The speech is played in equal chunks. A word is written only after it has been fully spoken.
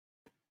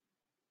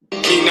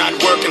Me not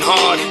working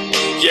hard.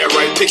 Yeah,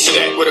 right, picture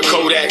that with a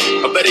Kodak.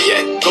 Or better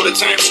yet, go to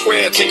Times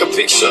Square, take a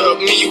picture of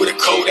me with a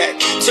Kodak.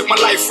 Took my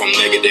life from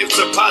negative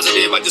to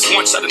positive, I just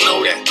want y'all to know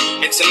that.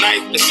 And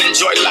tonight, let's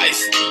enjoy life.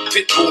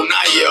 Pitbull,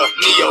 Naya,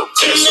 Neo,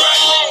 that's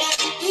right.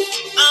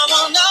 I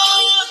wanna know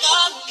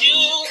about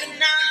you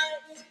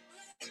tonight.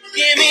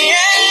 Give me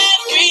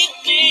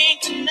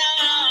everything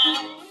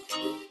tonight.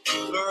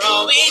 For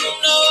all we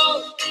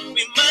know,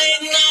 we might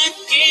not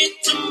get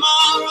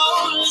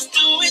tomorrow. Let's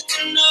do it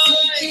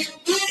tonight.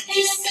 What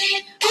you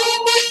say?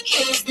 Oh,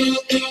 let's do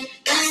it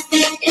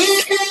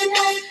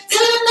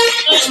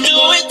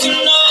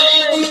tonight.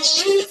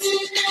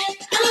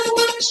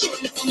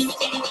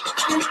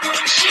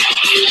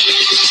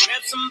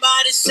 Grab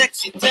somebody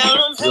sexy, tell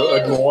them.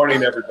 Good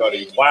morning,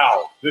 everybody.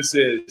 Wow, this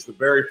is the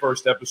very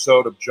first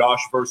episode of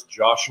Josh vs.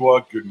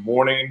 Joshua. Good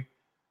morning.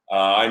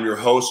 I'm your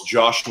host,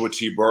 Joshua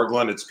T.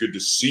 Berglund. It's good to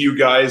see you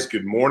guys.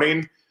 Good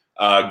morning,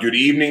 good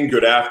evening,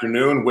 good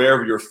afternoon,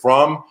 wherever you're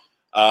from.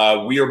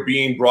 We are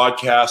being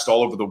broadcast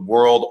all over the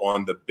world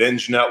on the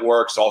Binge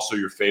networks, also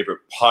your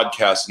favorite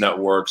podcast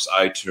networks,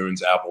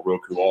 iTunes, Apple,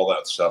 Roku, all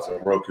that stuff.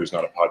 Roku is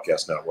not a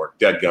podcast network,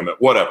 dadgummit,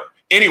 whatever.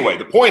 Anyway,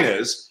 the point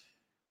is,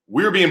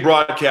 we're being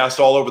broadcast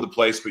all over the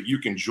place, but you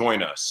can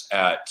join us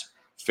at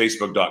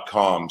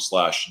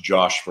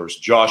facebook.com/Josh vs.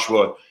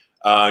 Joshua.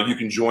 You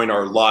can join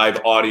our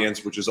live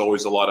audience, which is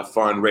always a lot of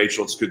fun.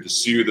 Rachel, it's good to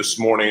see you this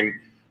morning.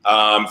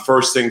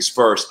 First things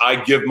first, I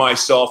give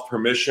myself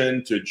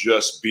permission to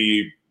just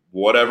be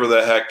whatever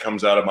the heck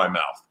comes out of my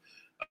mouth.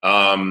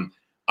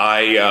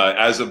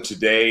 As of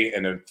today,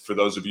 and for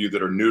those of you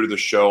that are new to the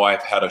show,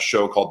 I've had a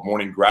show called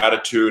Morning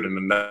Gratitude and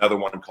another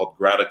one called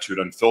Gratitude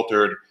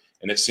Unfiltered.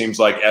 And it seems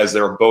like as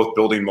they're both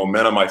building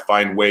momentum, I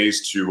find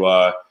ways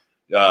to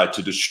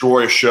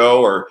destroy a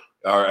show, or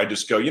I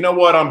just go, you know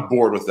what, I'm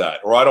bored with that,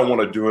 or I don't want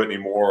to do it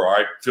anymore, or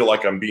I feel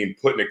like I'm being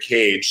put in a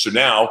cage. So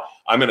now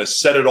I'm going to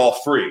set it all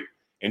free.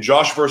 And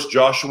Josh vs.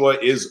 Joshua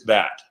is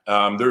that.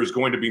 There's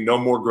going to be no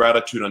more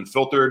Gratitude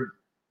Unfiltered,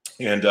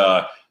 and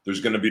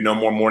there's going to be no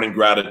more Morning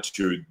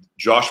Gratitude.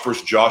 Josh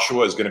vs.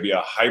 Joshua is going to be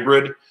a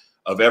hybrid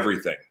of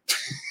everything.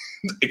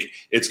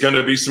 It's going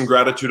to be some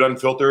Gratitude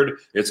Unfiltered.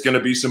 It's going to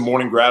be some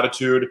Morning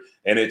Gratitude,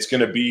 and it's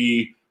going to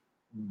be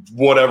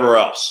whatever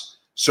else.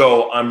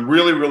 So I'm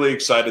really, really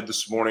excited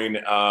this morning,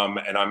 and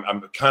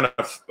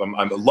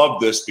I love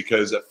this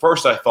because at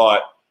first I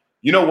thought,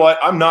 you know what,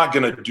 I'm not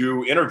going to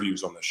do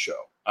interviews on this show.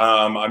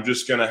 I'm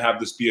just going to have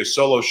this be a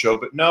solo show,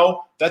 but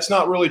no, that's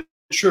not really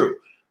true.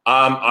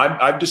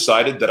 I've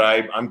decided that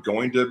I'm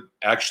going to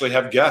actually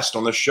have guests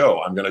on this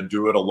show. I'm going to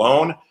do it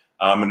alone.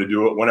 I'm going to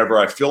do it whenever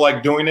I feel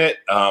like doing it,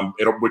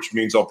 which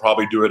means I'll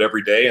probably do it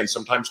every day and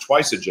sometimes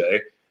twice a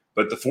day.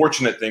 But the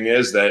fortunate thing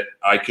is that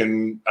I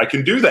can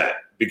do that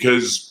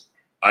because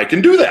I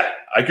can do that.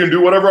 I can do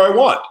whatever I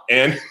want.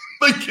 And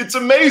like, it's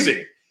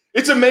amazing.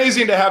 It's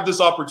amazing to have this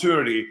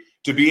opportunity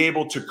to be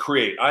able to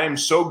create. I am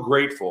so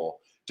grateful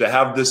to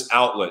have this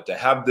outlet, to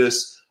have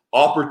this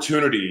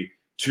opportunity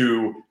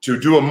to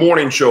do a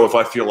morning show if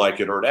I feel like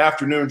it, or an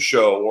afternoon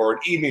show, or an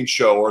evening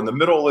show, or in the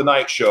middle of the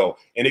night show.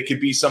 And it could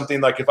be something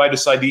like if I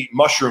decide to eat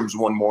mushrooms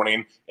one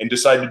morning and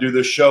decide to do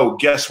this show,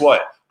 guess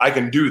what? I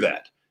can do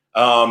that.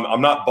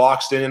 I'm not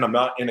boxed in. I'm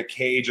not in a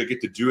cage. I get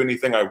to do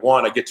anything I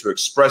want. I get to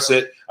express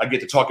it. I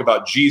get to talk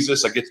about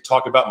Jesus. I get to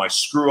talk about my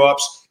screw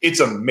ups. It's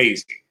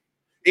amazing.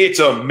 It's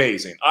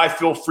amazing. I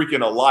feel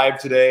freaking alive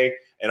today,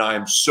 and I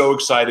am so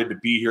excited to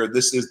be here.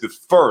 This is the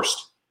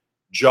first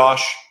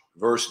Josh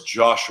versus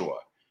Joshua,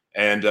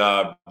 and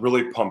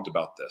really pumped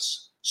about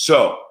this.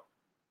 So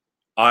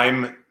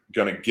I'm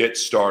going to get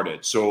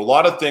started. So a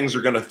lot of things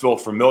are going to feel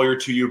familiar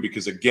to you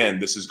because, again,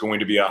 this is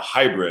going to be a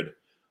hybrid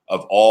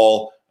of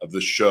all of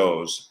the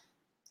shows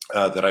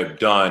that I've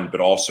done,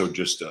 but also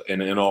just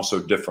and also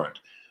different.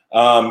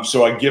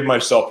 So I give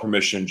myself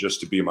permission just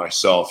to be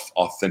myself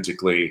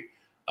authentically,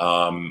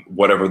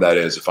 whatever that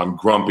is. If I'm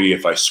grumpy,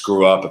 if I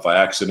screw up, if I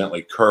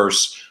accidentally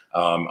curse,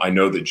 I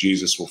know that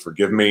Jesus will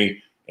forgive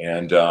me.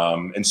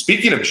 And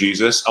speaking of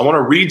Jesus, I want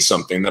to read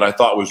something that I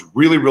thought was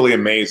really, really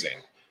amazing.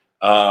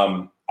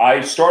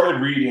 I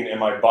started reading in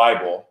my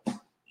Bible.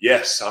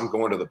 Yes, I'm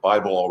going to the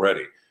Bible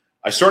already.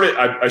 I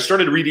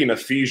started reading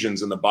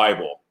Ephesians in the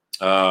Bible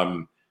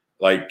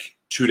like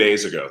 3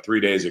 days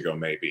ago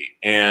maybe.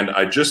 And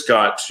I just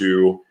got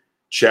to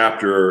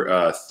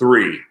chapter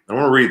 3. I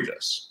want to read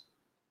this.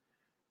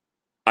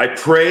 I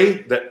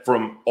pray that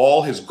from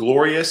all his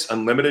glorious,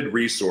 unlimited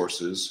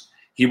resources,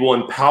 he will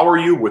empower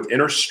you with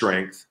inner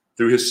strength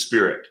through his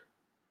Spirit.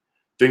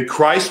 Then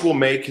Christ will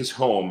make his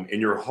home in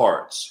your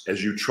hearts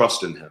as you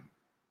trust in him.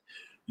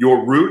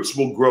 Your roots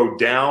will grow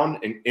down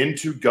and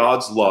into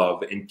God's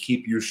love and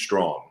keep you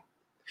strong.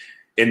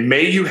 And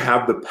may you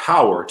have the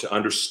power to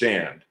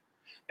understand,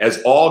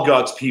 as all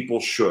God's people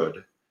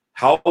should,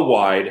 how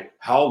wide,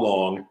 how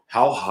long,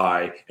 how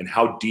high, and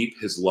how deep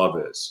his love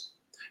is.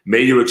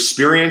 May you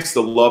experience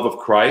the love of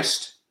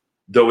Christ,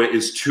 though it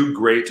is too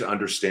great to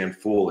understand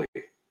fully.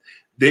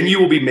 Then you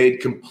will be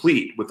made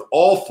complete with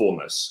all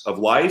fullness of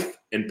life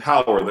and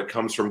power that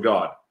comes from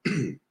God.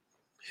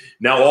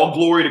 Now all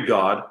glory to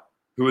God,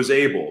 who is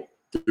able,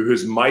 through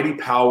his mighty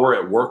power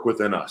at work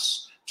within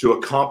us, to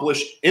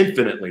accomplish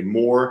infinitely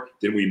more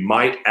than we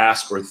might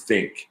ask or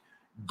think.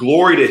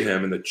 Glory to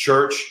him in the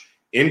church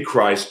in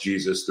Christ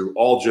Jesus through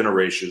all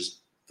generations,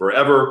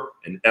 forever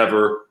and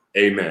ever.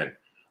 Amen.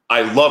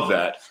 I love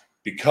that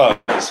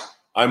because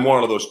I'm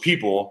one of those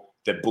people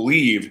that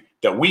believe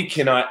that we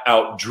cannot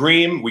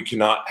outdream,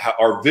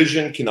 our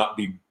vision cannot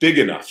be big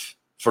enough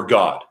for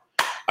God.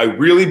 I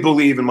really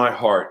believe in my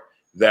heart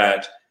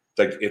that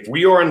if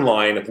we're in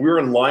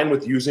line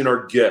with using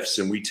our gifts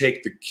and we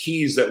take the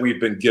keys that we've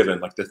been given,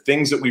 like the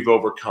things that we've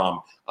overcome,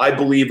 I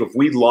believe if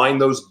we align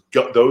those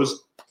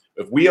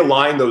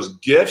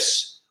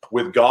gifts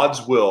with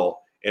God's will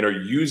and are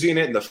using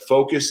it and the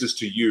focus is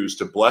to use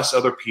to bless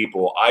other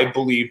people, I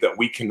believe that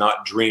we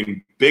cannot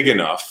dream big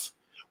enough.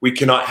 We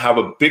cannot have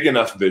a big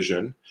enough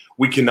vision.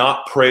 We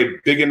cannot pray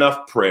big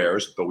enough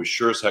prayers, but we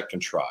sure as heck can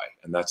try.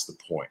 And that's the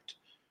point.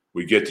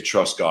 We get to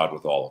trust God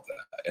with all of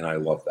that. And I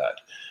love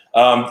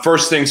that.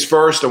 First things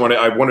first, I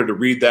wanted to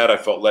read that. I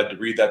felt led to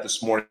read that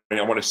this morning.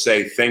 I want to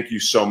say thank you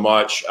so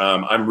much.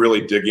 I'm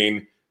really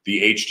digging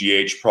the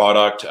HGH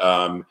product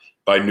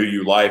by New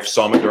You Life,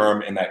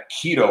 Somaderm, and that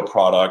keto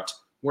product.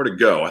 Where'd it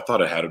go? I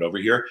thought I had it over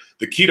here.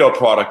 The keto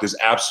product is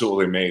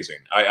absolutely amazing.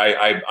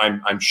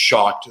 I'm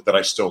shocked that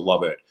I still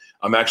love it.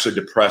 I'm actually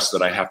depressed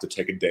that I have to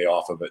take a day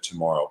off of it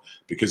tomorrow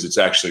because it's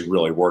actually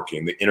really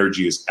working. The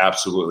energy is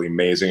absolutely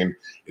amazing.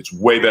 It's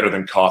way better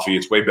than coffee.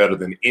 It's way better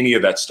than any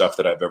of that stuff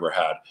that I've ever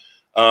had.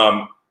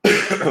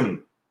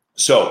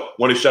 So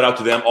want to shout out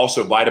to them.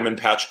 Also, Vitamin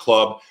Patch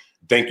Club.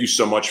 Thank you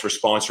so much for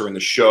sponsoring the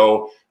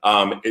show.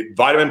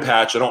 Vitamin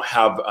Patch, I don't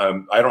have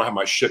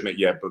my shipment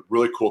yet, but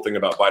really cool thing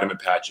about Vitamin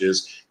Patch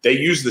is they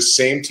use the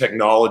same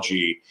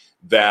technology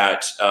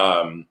that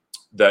the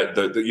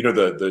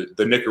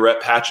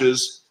Nicorette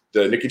patches,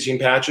 the nicotine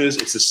patches.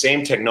 It's the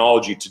same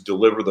technology to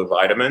deliver the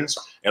vitamins.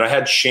 And I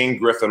had Shane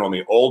Griffin on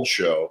the old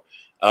show,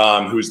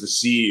 who's the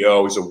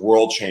CEO. He's a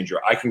world changer.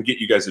 I can get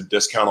you guys a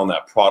discount on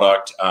that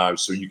product,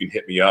 so you can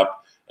hit me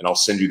up and I'll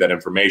send you that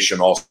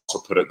information. Also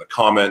put it in the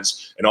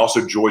comments. And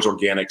also Joy's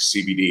Organic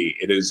CBD.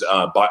 It is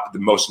the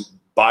most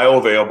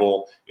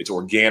bioavailable. It's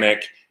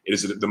organic. It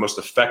is the most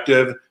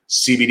effective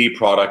CBD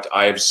product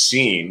I have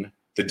seen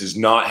that does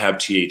not have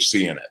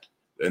THC in it.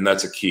 And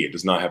that's a key. It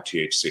does not have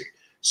THC.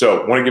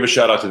 So I want to give a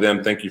shout out to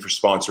them. Thank you for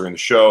sponsoring the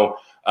show.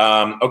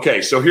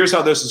 Okay, so here's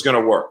how this is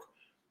going to work.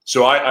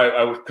 So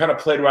I kind of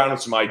played around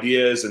with some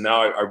ideas, and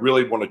now I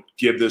really want to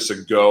give this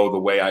a go the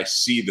way I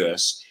see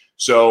this.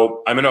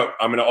 So I'm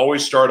gonna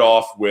always start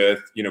off with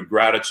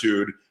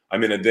gratitude.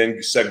 I'm gonna then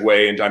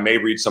segue, and I may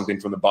read something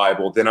from the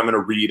Bible. Then I'm gonna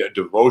read a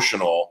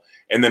devotional,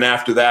 and then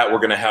after that we're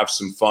gonna have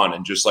some fun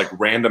and just like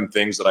random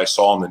things that I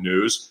saw in the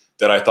news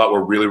that I thought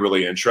were really,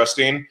 really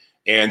interesting.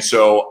 And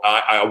so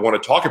I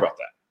want to talk about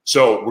that.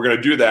 So we're going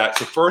to do that.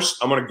 So first,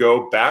 I'm going to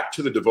go back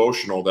to the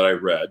devotional that I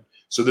read.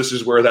 So this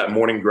is where that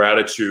morning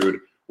gratitude,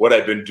 what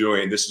I've been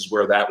doing, this is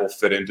where that will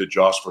fit into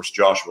Josh versus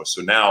Joshua.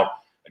 So now,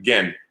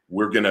 again,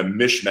 we're going to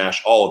mishmash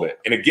all of it.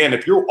 And again,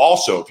 if you're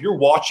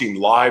watching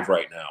live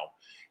right now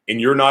and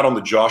you're not on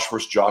the Josh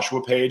versus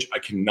Joshua page, I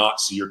cannot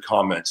see your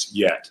comments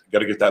yet. Got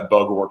to get that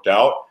bug worked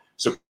out.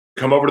 So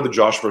come over to the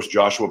Josh versus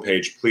Joshua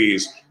page,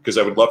 please, because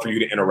I would love for you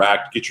to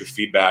interact, get your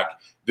feedback.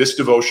 This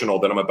devotional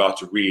that I'm about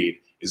to read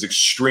is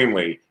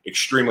extremely,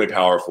 extremely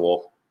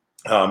powerful.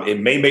 It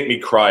may make me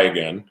cry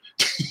again.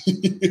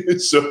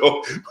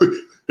 So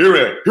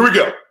here we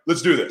go.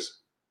 Let's do this.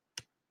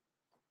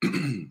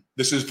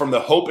 This is from the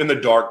Hope in the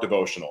Dark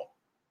devotional.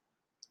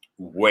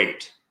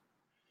 Wait.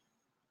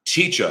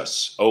 Teach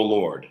us, O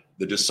Lord,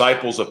 the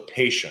disciples of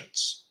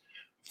patience,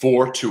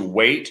 for to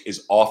wait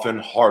is often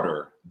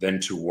harder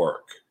than to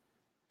work.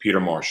 Peter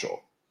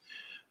Marshall.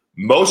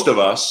 Most of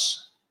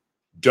us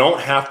don't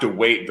have to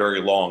wait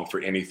very long for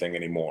anything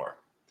anymore.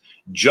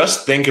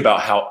 Just think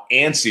about how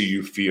antsy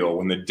you feel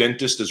when the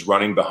dentist is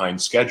running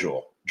behind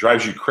schedule.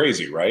 Drives you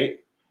crazy, right?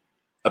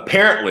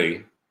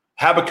 Apparently,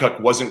 Habakkuk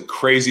wasn't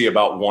crazy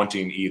about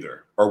waiting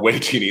either.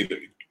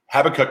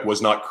 Habakkuk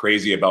was not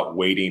crazy about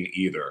waiting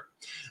either.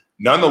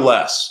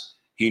 Nonetheless,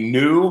 he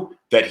knew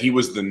that he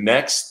was the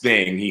next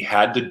thing he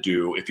had to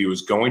do if he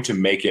was going to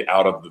make it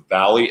out of the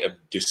valley of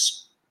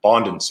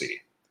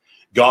despondency.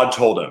 God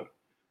told him,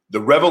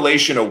 the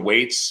revelation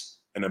awaits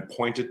an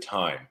appointed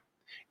time.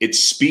 It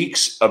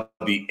speaks of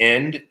the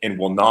end and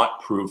will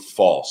not prove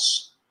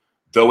false.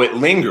 Though it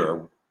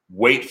linger,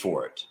 wait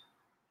for it.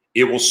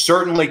 It will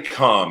certainly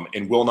come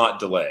and will not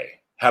delay.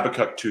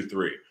 Habakkuk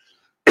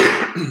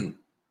 2:3.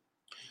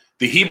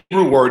 The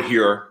Hebrew word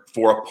here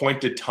for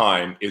appointed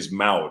time is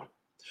maud,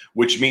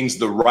 which means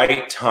the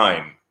right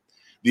time,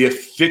 the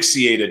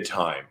asphyxiated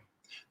time,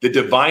 the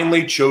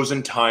divinely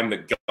chosen time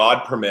that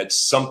God permits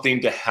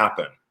something to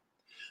happen.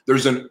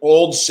 There's an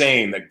old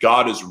saying that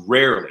God is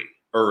rarely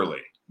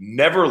early,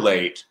 never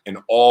late, and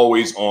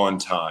always on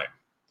time.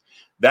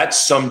 That's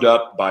summed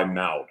up by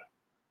maud.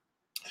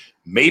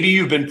 Maybe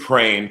you've been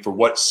praying for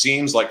what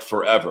seems like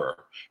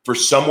forever for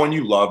someone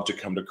you love to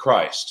come to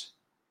Christ.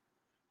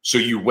 So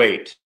you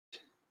wait.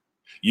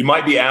 You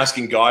might be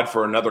asking God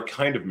for another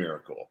kind of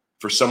miracle,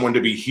 for someone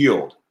to be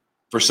healed,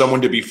 for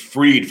someone to be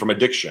freed from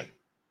addiction,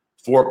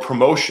 for a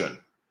promotion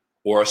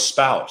or a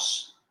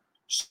spouse.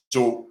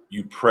 So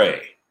you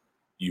pray,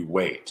 you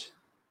wait.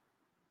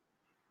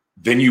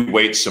 Then you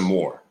wait some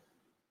more.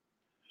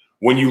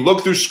 When you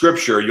look through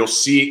scripture, you'll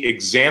see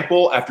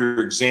example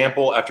after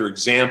example after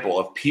example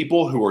of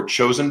people who are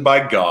chosen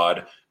by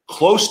God,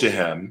 close to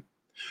him,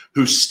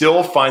 who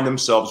still find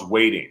themselves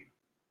waiting.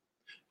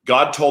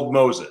 God told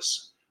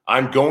Moses,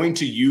 I'm going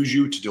to use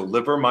you to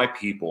deliver my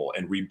people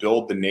and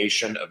rebuild the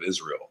nation of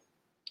Israel.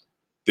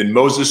 Then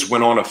Moses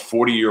went on a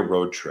 40-year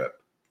road trip.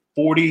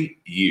 40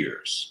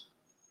 years.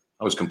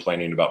 I was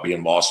complaining about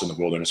being lost in the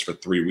wilderness for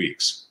 3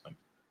 weeks.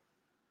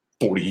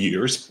 40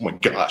 years? Oh my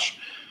gosh.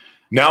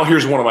 Now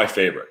here's one of my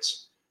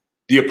favorites.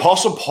 The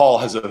Apostle Paul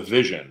has a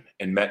vision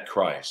and met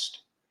Christ.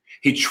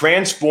 He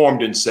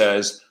transformed and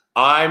says,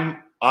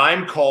 I'm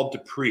called to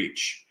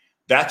preach.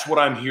 That's what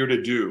I'm here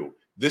to do.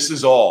 This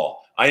is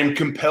all. I am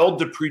compelled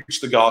to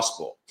preach the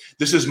gospel.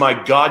 This is my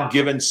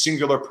God-given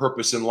singular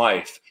purpose in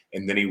life.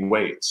 And then he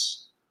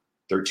waits.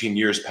 13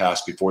 years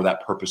pass before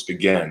that purpose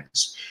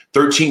begins.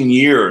 13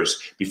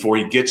 years before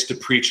he gets to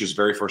preach his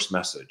very first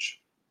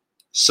message.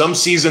 Some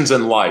seasons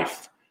in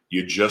life,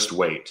 you just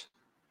wait.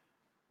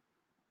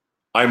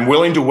 I'm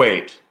willing to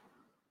wait.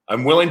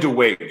 I'm willing to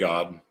wait,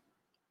 God.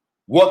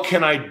 What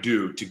can I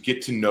do to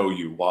get to know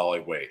you while I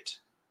wait?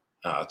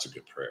 That's a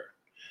good prayer.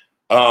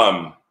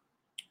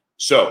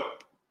 So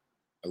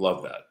I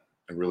love that.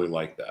 I really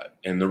like that.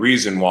 And the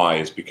reason why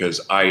is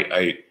because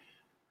I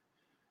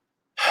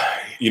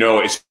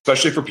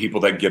especially for people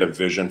that get a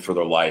vision for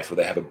their life or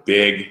they have a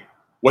big,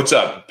 what's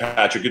up,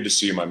 Patrick? Good to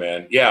see you, my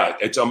man. Yeah,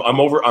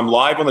 I'm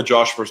live on the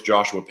Josh vs.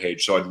 Joshua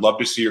page. So I'd love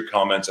to see your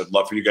comments. I'd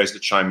love for you guys to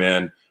chime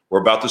in.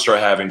 We're about to start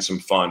having some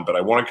fun, but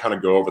I want to kind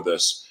of go over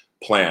this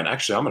plan.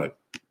 Actually, I'm going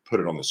to put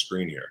it on the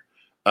screen here.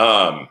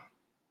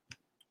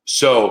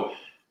 So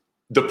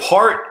the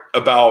part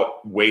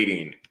about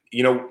waiting,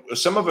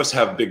 some of us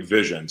have big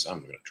visions. I'm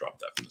going to drop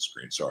that from the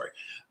screen. Sorry.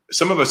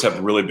 Some of us have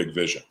really big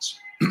visions.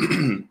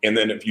 And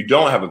then if you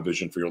don't have a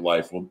vision for your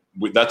life, well,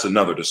 that's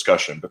another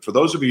discussion. But for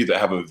those of you that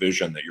have a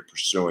vision that you're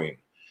pursuing,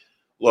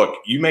 look,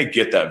 you may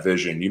get that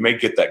vision. You may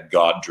get that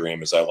God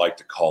dream, as I like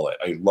to call it.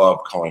 I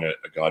love calling it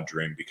a God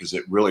dream because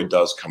it really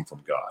does come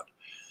from God.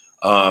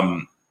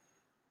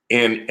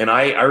 And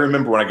I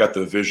remember when I got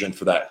the vision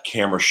for that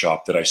camera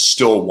shop that I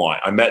still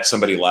want. I met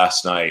somebody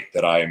last night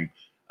that I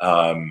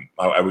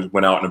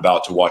went out and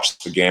about to watch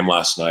the game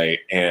last night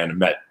and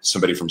met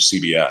somebody from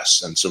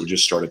CBS. And so we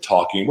just started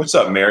talking. What's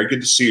up, Mary?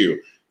 Good to see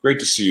you. Great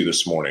to see you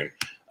this morning.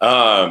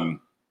 I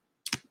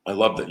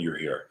love that you're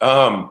here.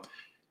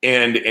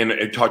 And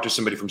I talked to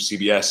somebody from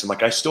CBS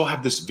and I still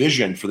have this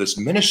vision for this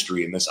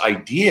ministry and this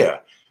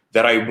idea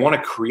that I want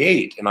to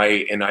create. And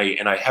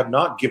I have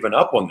not given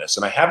up on this,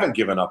 and I haven't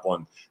given up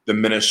on the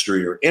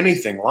ministry or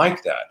anything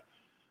like that.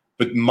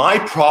 But my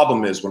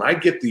problem is when I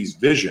get these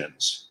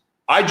visions,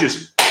 I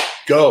just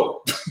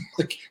go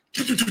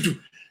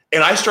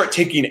and I start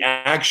taking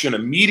action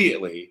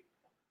immediately.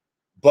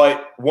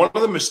 But one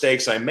of the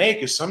mistakes I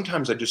make is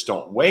sometimes I just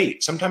don't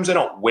wait. Sometimes I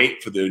don't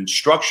wait for the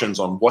instructions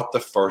on what the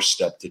first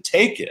step to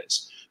take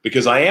is,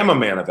 because I am a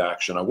man of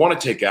action. I want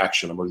to take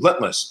action. I'm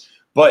relentless.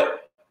 But,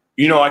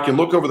 I can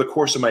look over the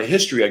course of my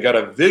history. I got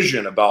a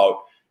vision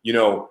about,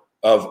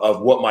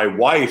 of what my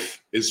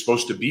wife is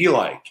supposed to be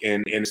like.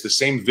 And it's the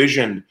same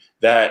vision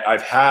that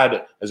I've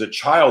had as a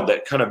child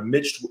that kind of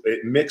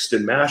mixed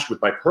and mashed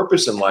with my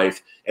purpose in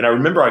life. And I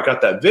remember I got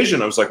that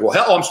vision. I was like, well,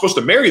 hell, I'm supposed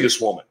to marry this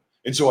woman.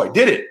 And so I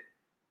did it.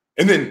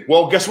 And then,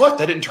 well, guess what?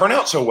 That didn't turn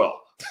out so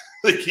well.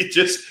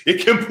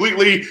 It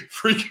completely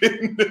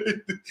freaking,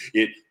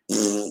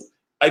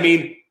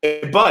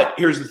 but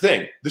here's the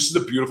thing. This is the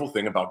beautiful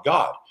thing about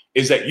God,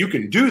 is that you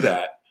can do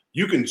that.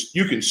 You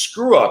can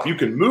screw up. You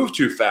can move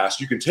too fast.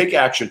 You can take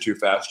action too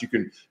fast. You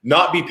can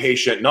not be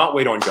patient, not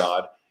wait on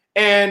God.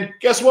 And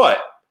guess what?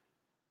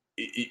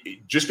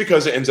 Just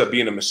because it ends up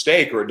being a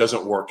mistake or it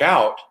doesn't work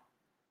out,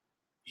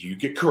 you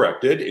get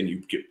corrected and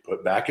you get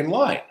put back in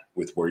line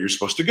with where you're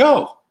supposed to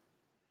go.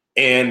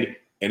 And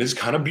it's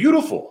kind of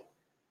beautiful.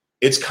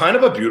 It's kind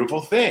of a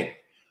beautiful thing.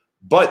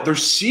 But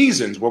there's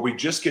seasons where we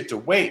just get to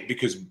wait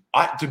because,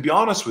 to be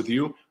honest with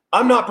you,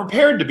 I'm not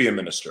prepared to be a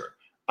minister.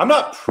 I'm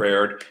not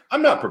prepared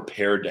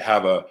to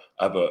have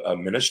a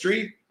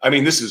ministry. I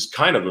mean, this is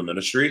kind of a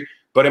ministry,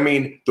 but I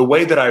mean, the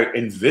way that I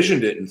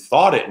envisioned it and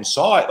thought it and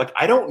saw it,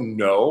 I don't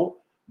know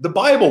the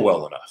Bible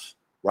well enough,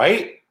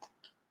 right?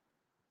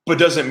 But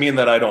doesn't mean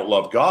that I don't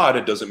love God.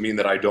 It doesn't mean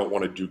that I don't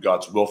want to do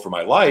God's will for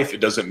my life. It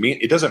doesn't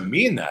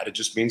mean that. It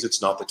just means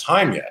it's not the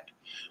time yet.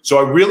 So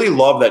I really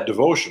love that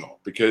devotional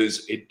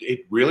because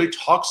it really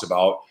talks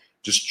about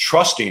just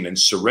trusting and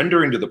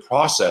surrendering to the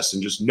process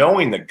and just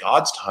knowing that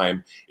God's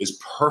time is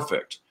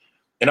perfect.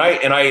 And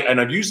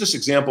I've used this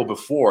example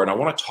before, and I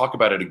want to talk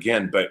about it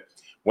again. But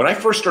when I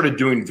first started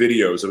doing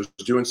videos, I was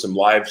doing some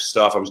live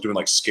stuff. I was doing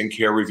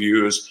skincare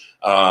reviews.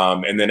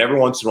 And then every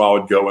once in a while I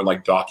would go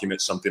and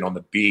document something on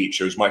the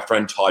beach. It was my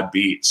friend Todd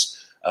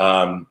Beats.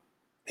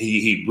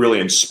 he really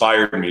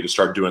inspired me to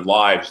start doing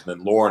lives. And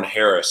then Lauren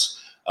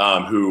Harris,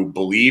 who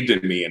believed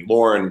in me, and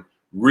Lauren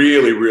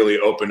really, really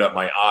opened up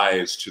my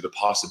eyes to the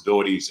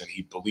possibilities, and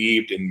he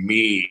believed in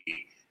me,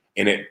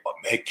 and it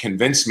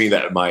convinced me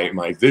that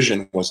my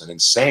vision wasn't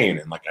insane,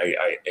 and like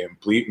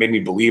made me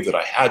believe that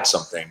I had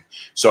something.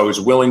 So I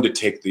was willing to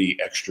take the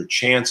extra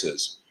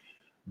chances.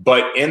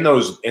 But in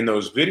those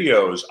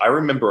videos, I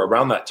remember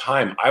around that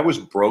time I was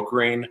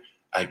brokering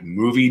like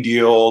movie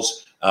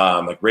deals,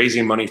 like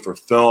raising money for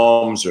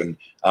films, and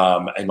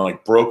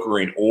like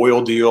brokering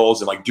oil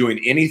deals, and like doing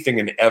anything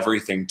and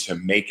everything to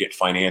make it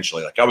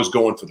financially. Like I was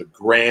going for the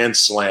grand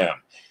slam.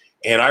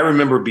 And I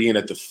remember being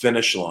at the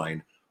finish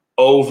line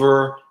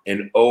over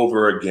and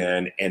over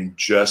again and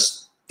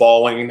just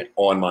falling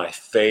on my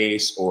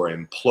face or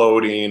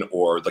imploding,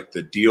 or like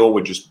the deal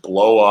would just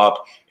blow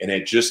up, and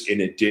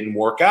it didn't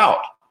work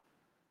out.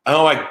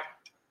 I'm like,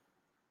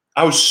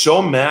 I was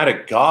so mad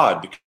at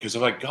God, because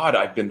I'm like, God,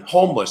 I've been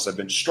homeless. I've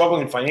been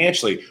struggling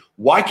financially.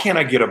 Why can't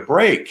I get a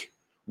break?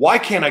 Why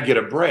can't I get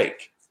a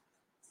break?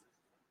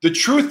 The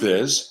truth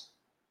is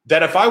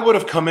that if I would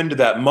have come into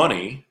that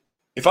money,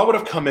 if I would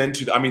have come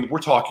into, I mean, we're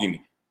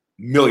talking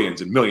millions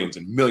and millions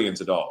and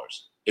millions of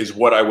dollars is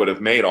what I would have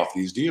made off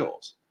these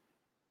deals.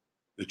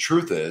 The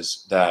truth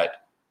is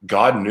that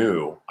God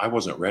knew I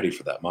wasn't ready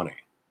for that money,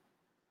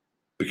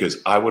 because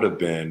I would have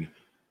been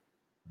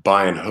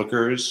buying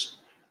hookers.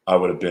 I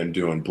would have been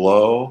doing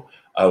blow.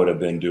 I would have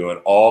been doing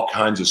all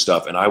kinds of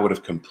stuff. And I would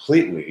have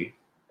completely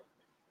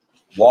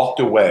walked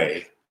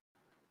away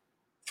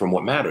from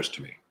what matters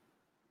to me.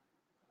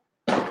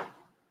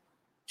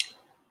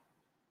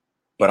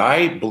 But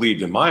I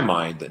believed in my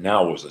mind that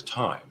now was the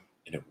time,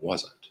 and it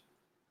wasn't.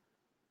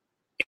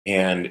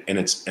 And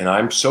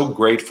I'm so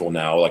grateful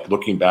now, like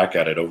looking back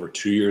at it over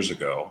 2 years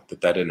ago,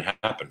 that didn't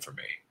happen for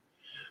me.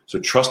 So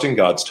trusting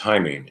God's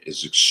timing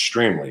is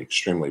extremely,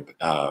 extremely,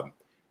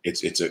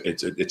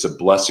 it's a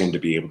blessing to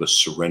be able to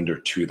surrender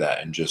to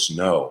that and just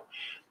know.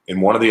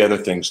 And one of the other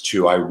things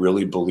too, I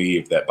really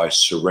believe that by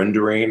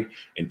surrendering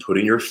and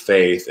putting your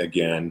faith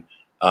again,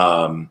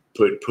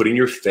 putting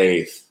your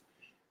faith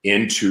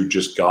into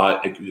just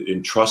God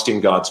and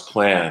trusting God's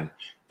plan,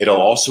 it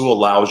also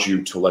allows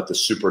you to let the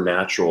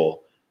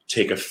supernatural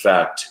take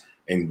effect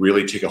and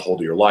really take a hold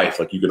of your life.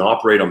 Like you can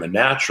operate on the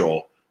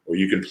natural, or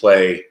you can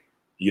play,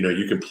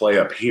 you can play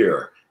up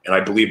here. And I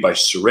believe by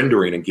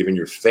surrendering and giving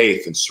your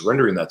faith and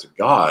surrendering that to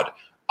God,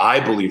 I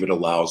believe it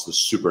allows the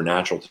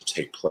supernatural to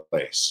take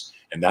place.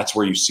 And that's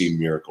where you see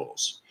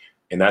miracles.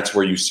 And that's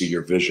where you see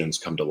your visions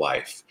come to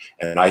life.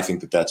 And I think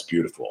that that's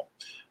beautiful.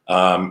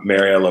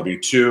 Mary, I love you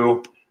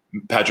too.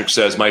 Patrick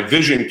says, my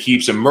vision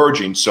keeps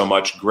emerging so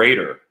much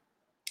greater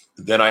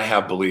than I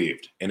have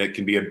believed. And it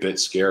can be a bit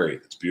scary.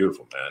 It's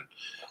beautiful, man.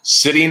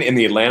 Sitting in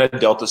the Atlanta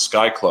Delta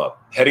Sky Club,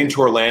 heading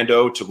to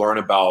Orlando to learn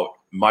about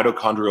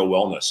mitochondrial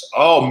wellness.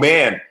 Oh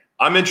man,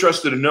 I'm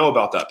interested to know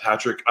about that,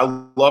 Patrick. I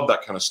love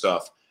that kind of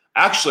stuff.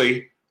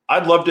 Actually,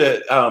 I'd love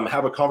to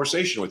have a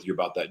conversation with you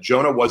about that.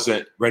 Jonah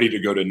wasn't ready to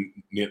go to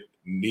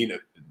Nina.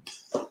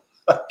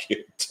 I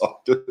can't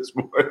talk to this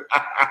morning.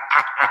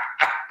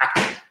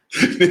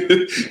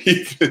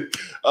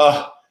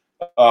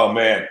 Oh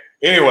man.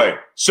 Anyway,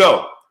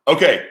 so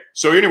here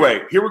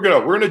we're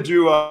gonna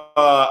do.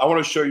 I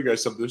want to show you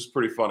guys something. This is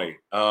pretty funny.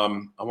 I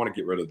want to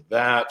get rid of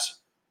that.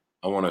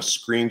 I want to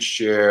screen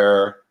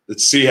share.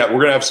 Let's see how we're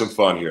going to have some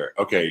fun here.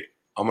 Okay.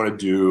 I'm going to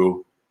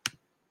do,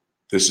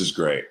 this is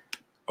great.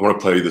 I want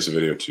to play this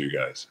video to you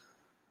guys.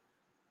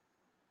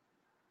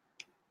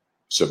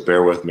 So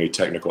bear with me,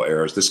 technical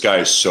errors. This guy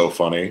is so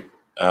funny.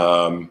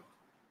 Where'd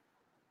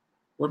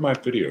my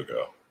video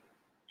go?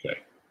 Okay.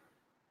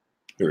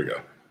 Here we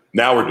go.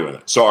 Now we're doing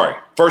it. Sorry.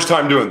 First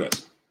time doing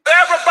this.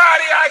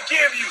 Everybody I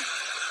give you,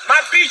 my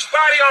beach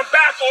body on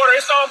back order.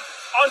 It's on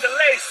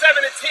delay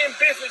 7 to 10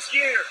 business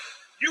years.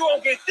 You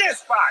won't get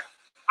this body.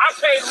 I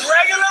paid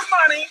regular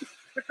money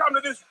to come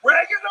to this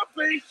regular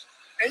beach,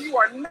 and you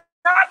are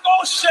not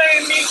gonna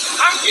shame me.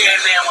 I'm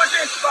getting in with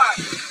this body.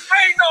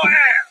 Ain't no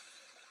ass.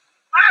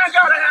 I ain't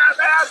gotta have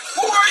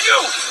ass. Who are you?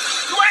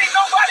 You ain't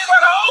nobody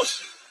but an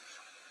ocean.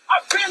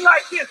 I've been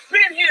like this,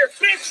 been here,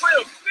 been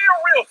real, still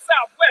real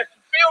Southwest.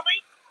 You feel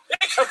me?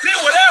 It could be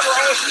whatever,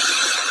 ocean.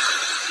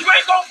 You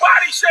ain't gonna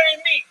body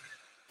shame me.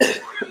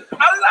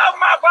 I love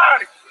my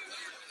body.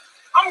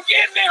 I'm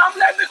getting in. I'm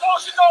letting this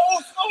ocean know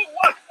who's who,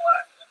 what's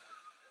what.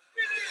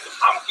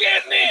 I'm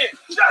getting in,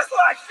 just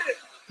like this.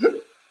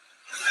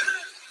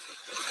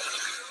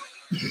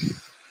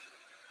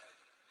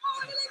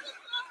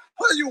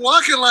 Why are you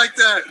walking like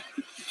that?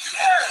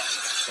 Yeah.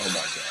 Oh my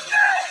God.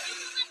 Yeah.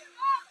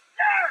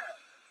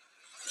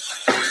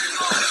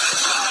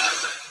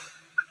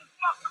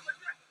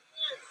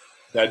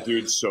 That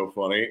dude's so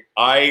funny.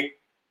 I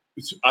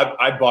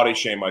body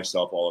shame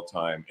myself all the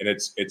time, and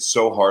it's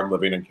so hard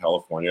living in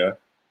California.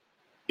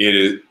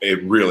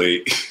 It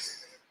really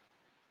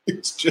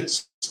it's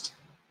just,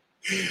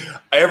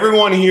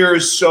 everyone here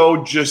is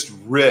so just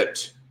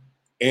ripped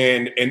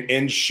and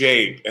in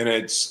shape, and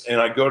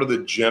I go to the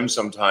gym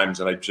sometimes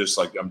and I'm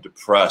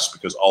depressed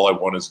because all I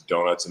want is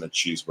donuts and a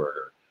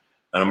cheeseburger.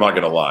 And I'm not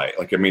going to lie.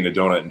 Like, I mean, a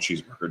donut and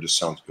cheeseburger just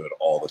sounds good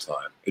all the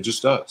time. It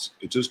just does.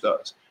 It just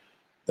does.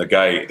 That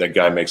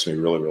guy makes me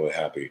really, really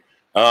happy.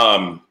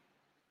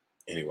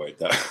 Anyway,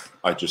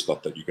 I just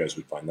thought that you guys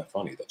would find that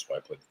funny. That's why I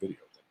played the video.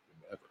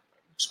 I'm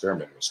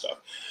experimenting with stuff.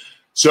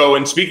 So,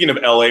 and speaking of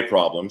LA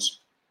problems,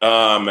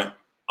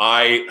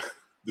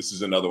 this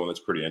is another one that's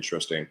pretty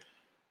interesting.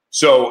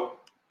 So,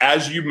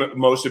 as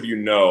most of you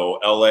know,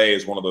 LA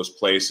is one of those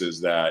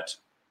places that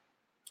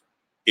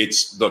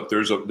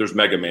there's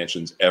mega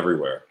mansions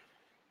everywhere.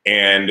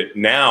 And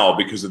now,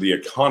 because of the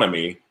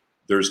economy,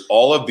 there's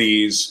all of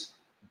these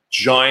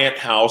giant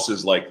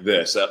houses like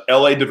this.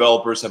 LA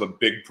developers have a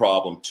big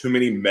problem, too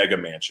many mega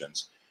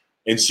mansions.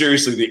 And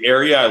seriously, the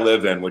area I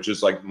live in, which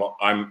is like,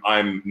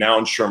 I'm now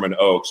in Sherman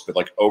Oaks, but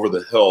like over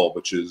the hill,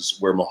 which is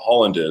where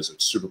Mulholland is,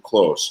 it's super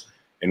close.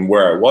 And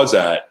where I was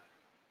at,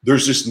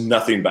 there's just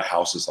nothing but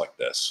houses like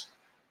this.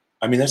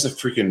 I mean, there's a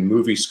freaking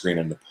movie screen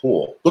in the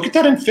pool. Look at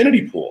that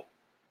infinity pool.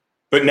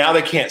 But now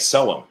they can't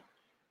sell them.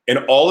 And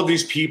all of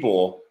these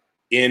people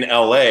in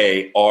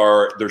LA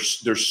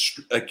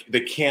they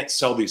can't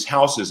sell these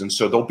houses. And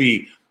so there'll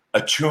be a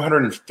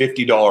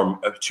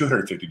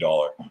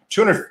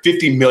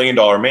 $250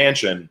 million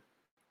mansion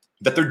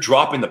that they're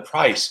dropping the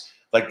price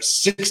like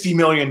 $60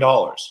 million.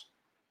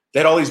 They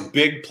had all these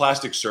big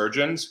plastic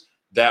surgeons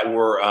that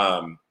were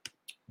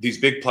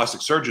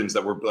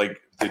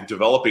like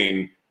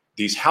developing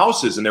these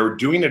houses, and they were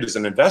doing it as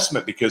an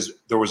investment because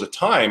there was a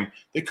time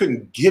they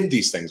couldn't give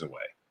these things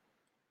away.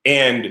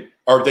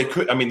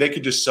 They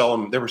could just sell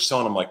them. They were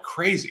selling them like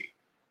crazy.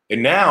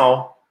 And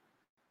now,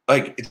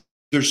 like,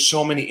 there's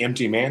so many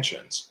empty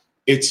mansions.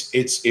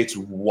 It's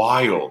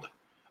wild.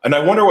 And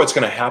I wonder what's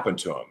going to happen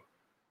to them.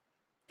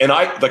 And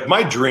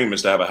my dream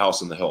is to have a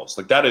house in the hills.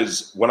 Like, that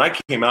is, when I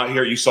came out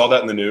here, you saw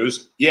that in the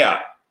news. Yeah,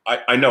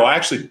 I know. I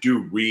actually do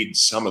read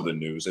some of the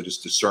news. I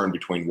just discern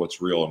between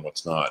what's real and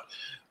what's not.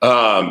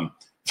 But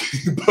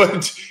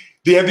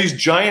they have these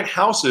giant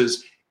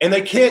houses and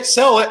they can't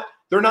sell it.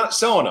 They're not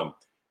selling them.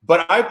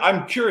 But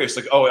I'm curious,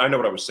 like, oh, I know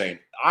what I was saying.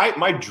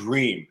 My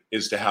dream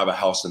is to have a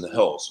house in the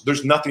hills.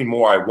 There's nothing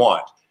more I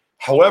want.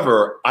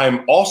 However,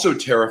 I'm also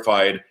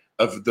terrified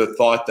of the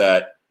thought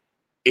that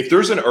if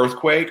there's an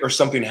earthquake or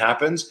something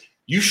happens,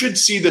 you should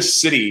see the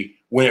city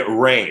when it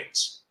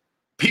rains.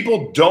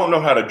 People don't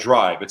know how to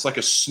drive. It's like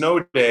a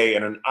snow day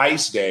and an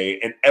ice day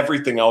and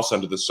everything else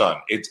under the sun.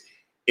 It's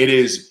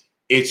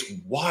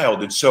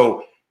wild. And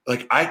so,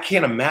 like, I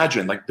can't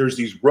imagine, like, there's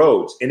these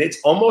roads and it's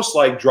almost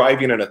like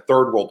driving in a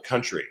third world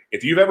country.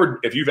 If you've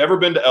ever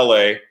been to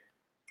LA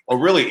or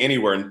really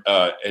anywhere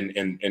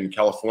in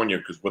California,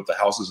 because with the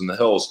houses in the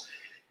hills,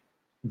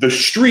 the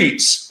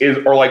streets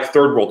are like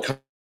third world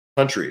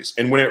countries.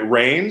 And when it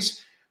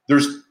rains,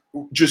 there's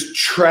just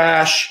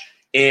trash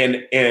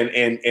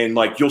and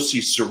like, you'll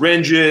see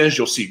syringes,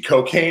 you'll see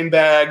cocaine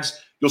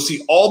bags, you'll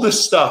see all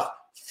this stuff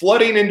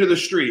flooding into the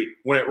street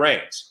when it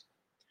rains.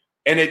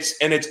 And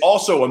it's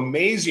also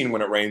amazing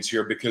when it rains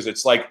here because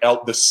it's like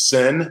the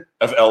sin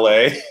of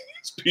LA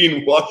is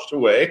being washed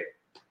away.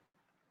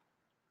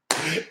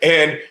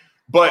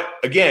 But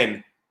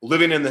again,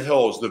 living in the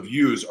hills, the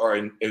views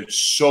it's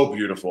so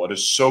beautiful. It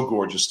is so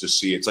gorgeous to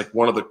see. It's like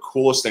one of the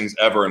coolest things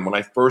ever. And when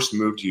I first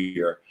moved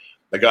here,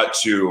 I got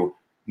to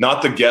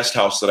not the guest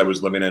house that I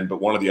was living in,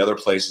 but one of the other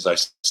places I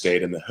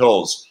stayed in the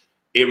hills.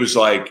 It was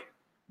like,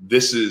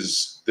 this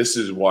is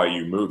why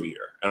you move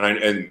here.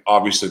 And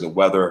obviously the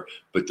weather,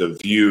 but the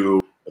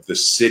view of the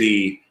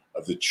city,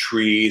 of the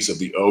trees, of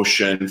the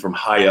ocean from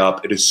high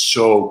up, it is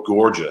so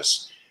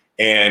gorgeous.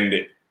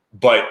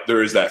 But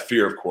there is that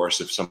fear, of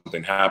course, if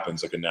something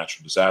happens, like a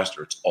natural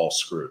disaster, it's all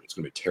screwed. It's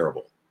going to be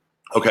terrible.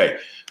 Okay,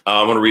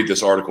 I want to read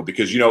this article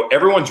because,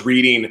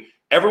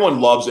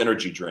 everyone loves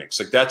energy drinks.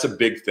 Like, that's a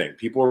big thing.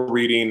 People are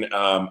reading,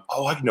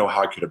 I know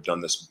how I could have done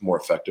this more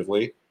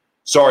effectively.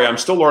 Sorry, I'm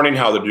still learning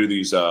how to do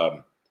these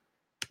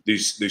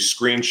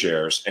screen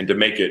shares and to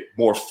make it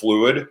more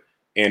fluid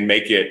and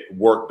make it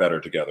work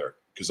better together,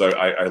 because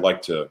I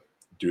like to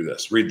do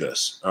this. Read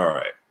this. All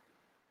right.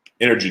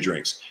 Energy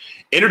drinks.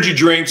 Energy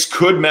drinks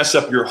could mess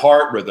up your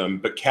heart rhythm,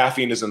 but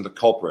caffeine isn't the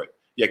culprit.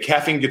 Yeah,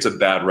 caffeine gets a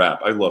bad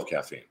rap. I love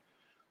caffeine.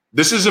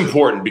 This is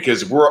important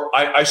because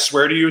I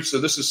swear to you, so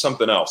this is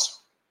something else.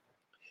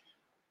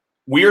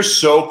 We are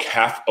so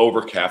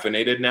over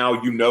caffeinated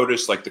now. You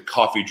notice, like, the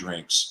coffee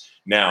drinks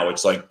now,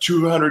 it's like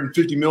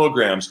 250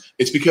 milligrams.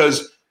 It's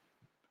because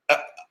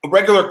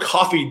regular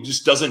coffee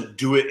just doesn't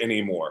do it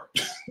anymore.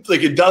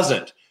 Like, it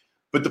doesn't.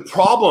 But the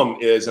problem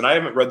is, and I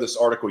haven't read this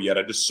article yet,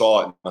 I just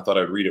saw it and I thought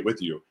I'd read it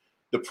with you.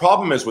 The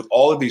problem is with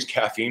all of these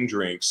caffeine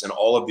drinks and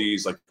all of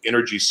these, like,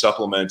 energy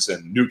supplements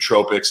and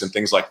nootropics and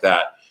things like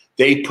that,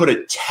 they put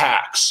a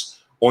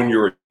tax on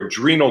your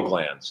adrenal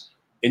glands.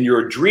 And your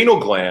adrenal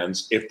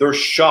glands, if they're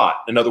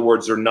shot, in other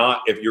words,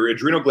 if your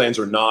adrenal glands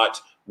are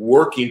not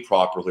working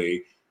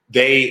properly,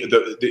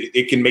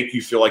 it can make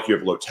you feel like you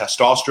have low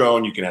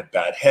testosterone. You can have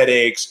bad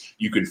headaches.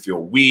 You can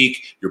feel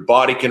weak. Your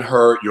body can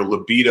hurt. Your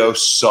libido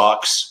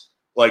sucks.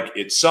 Like,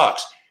 it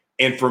sucks.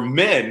 And for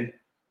men,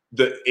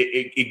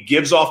 it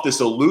gives off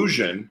this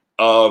illusion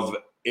of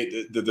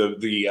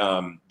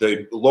the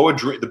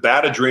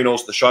bad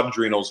adrenals, the shot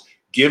adrenals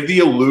give the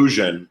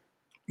illusion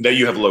that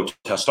you have low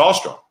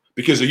testosterone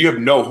because you have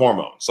no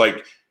hormones.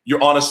 Like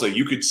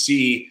you could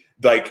see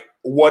like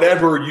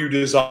whatever you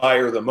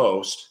desire the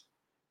most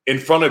in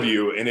front of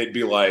you, and it'd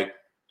be like,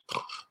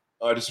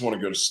 I just want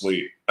to go to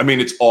sleep. I mean,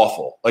 it's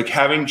awful. Like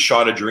having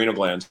shot adrenal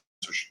glands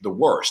are the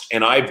worst.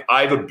 And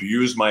I've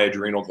abused my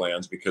adrenal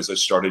glands because I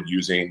started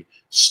using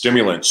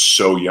stimulants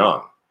so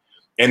young.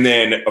 And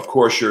then, of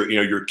course,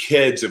 your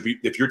kids,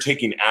 if you're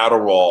taking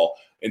Adderall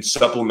and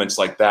supplements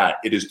like that,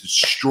 it is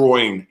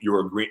destroying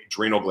your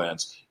adrenal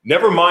glands.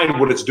 Never mind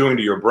what it's doing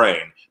to your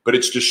brain, but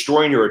it's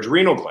destroying your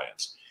adrenal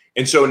glands.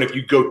 And if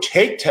you go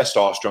take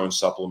testosterone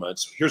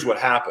supplements, here's what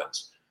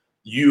happens.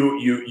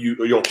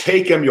 You'll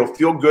take them, you'll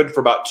feel good for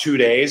about 2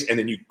 days, and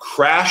then you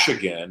crash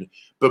again.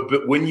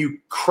 But when you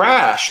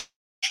crash,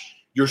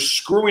 you're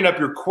screwing up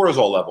your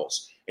cortisol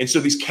levels. And so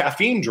these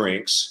caffeine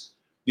drinks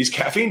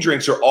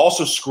are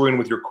also screwing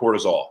with your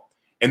cortisol.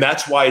 And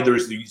that's why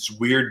there's these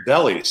weird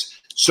bellies.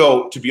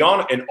 So to be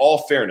honest, in all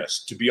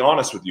fairness, to be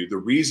honest with you, the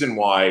reason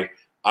why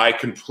I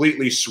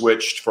completely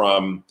switched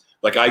from,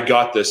 like, I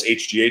got this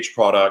HGH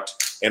product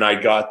and I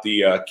got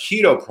the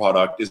keto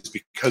product is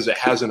because it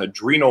has an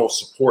adrenal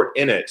support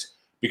in it,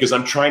 because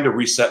I'm trying to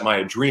reset my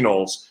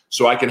adrenals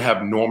so I can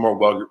have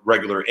normal,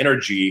 regular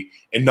energy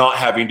and not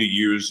having to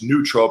use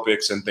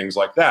nootropics and things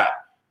like that.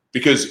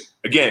 Because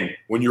again,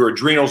 when your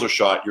adrenals are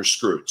shot, you're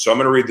screwed. So I'm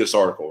going to read this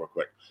article real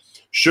quick.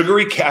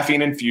 Sugary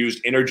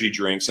caffeine-infused energy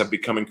drinks have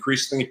become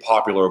increasingly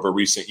popular over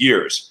recent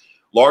years,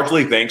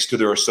 largely thanks to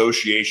their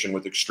association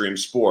with extreme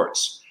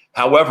sports.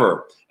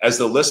 However, as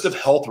the list of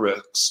health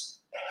risk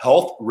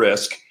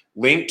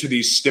linked to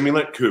these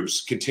stimulant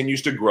coups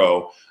continues to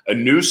grow, a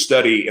new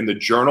study in the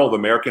Journal of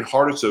American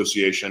Heart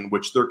Association,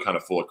 which they're kind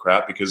of full of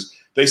crap because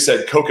they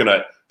said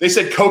coconut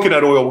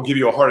oil will give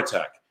you a heart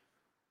attack.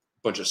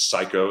 Bunch of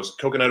psychos.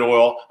 Coconut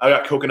oil. I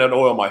got coconut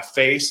oil on my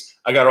face.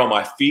 I got it on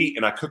my feet,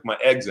 and I cook my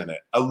eggs in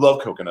it. I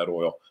love coconut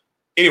oil.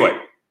 Anyway,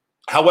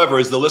 however,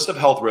 as the list of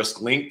health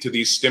risks linked to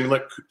these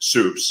stimulant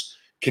soups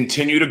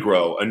continue to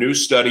grow, a new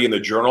study in the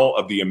Journal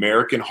of the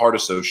American Heart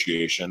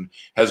Association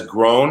has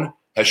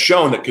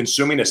shown that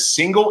consuming a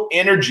single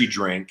energy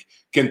drink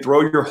can throw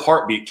your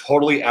heartbeat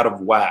totally out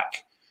of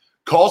whack.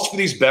 Calls for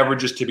these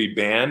beverages to be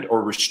banned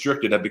or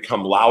restricted have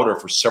become louder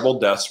for several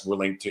deaths were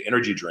linked to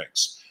energy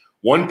drinks.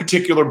 One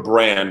particular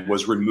brand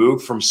was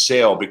removed from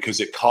sale because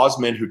it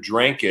caused men who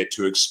drank it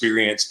to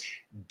experience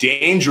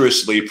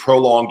dangerously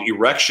prolonged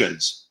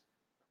erections.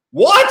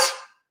 What?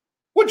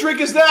 What drink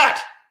is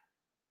that?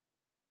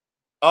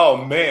 Oh,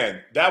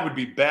 man, that would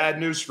be bad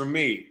news for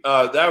me.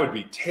 That would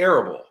be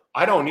terrible.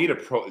 I don't need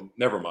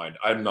never mind.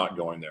 I'm not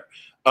going there.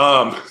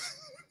 Oh,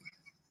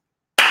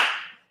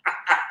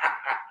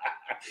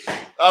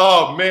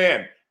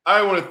 man,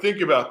 I want to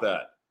think about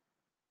that.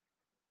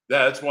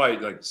 That's why,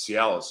 like,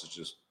 Cialis is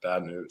just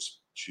bad news.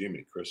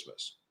 Jiminy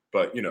Christmas.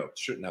 But,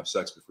 shouldn't have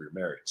sex before you're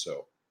married.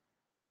 So,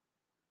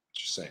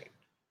 just saying.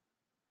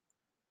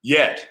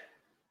 Yet,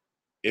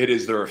 it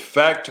is their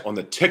effect on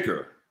the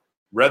ticker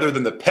rather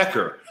than the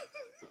pecker.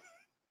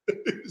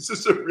 Is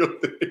this a real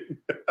thing?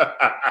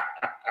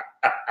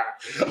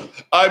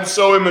 I'm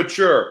so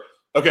immature.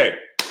 Okay.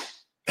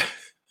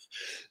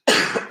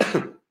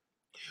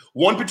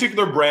 One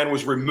particular brand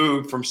was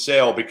removed from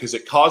sale because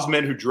it caused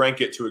men who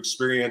drank it to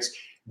experience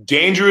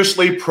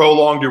dangerously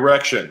prolonged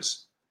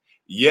erections.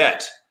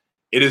 Yet,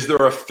 it is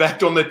their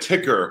effect on the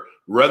ticker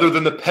rather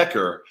than the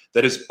pecker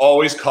that has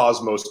always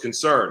caused most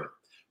concern.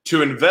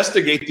 To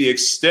investigate the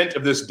extent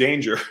of this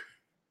danger,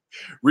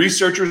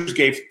 researchers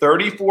gave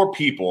 34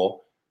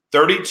 people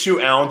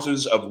 32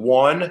 ounces of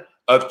one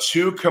of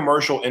two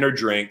commercial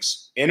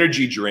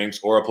energy drinks,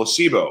 or a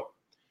placebo.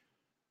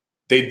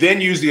 They then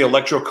used the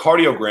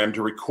electrocardiogram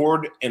to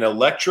record an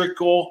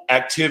electrical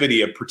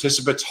activity of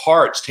participants'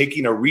 hearts,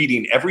 taking a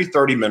reading every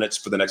 30 minutes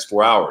for the next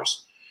 4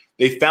 hours.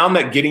 They found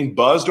that getting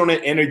buzzed on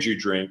an energy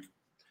drink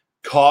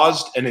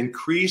caused an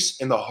increase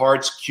in the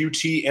heart's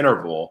QT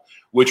interval,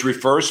 which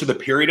refers to the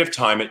period of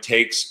time it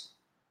takes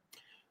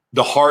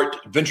the heart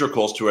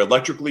ventricles to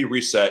electrically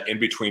reset in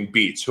between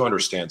beats. Who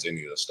understands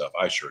any of this stuff?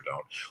 I sure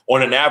don't.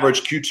 On an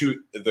average, the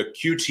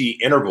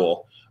QT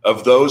interval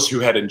of those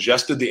who had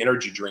ingested the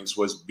energy drinks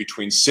was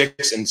between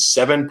 6 and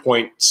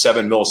 7.7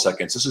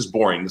 milliseconds. This is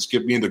boring. Let's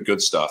give me the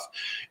good stuff.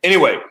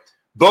 Anyway,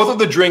 both of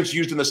the drinks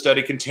used in the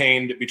study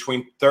contained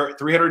between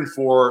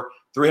 304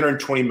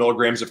 320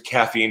 milligrams of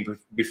caffeine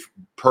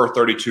per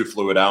 32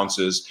 fluid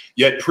ounces.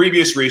 Yet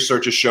previous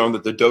research has shown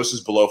that the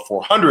doses below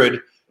 400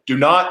 do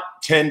not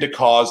tend to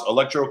cause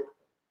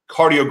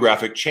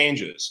electrocardiographic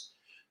changes.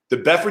 The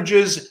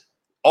beverages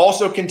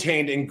also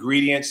contained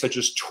ingredients such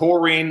as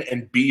taurine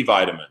and B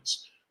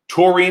vitamins.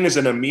 Taurine is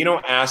an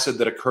amino acid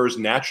that occurs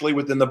naturally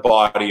within the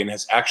body and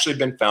has actually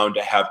been found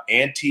to have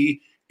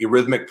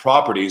anti-arrhythmic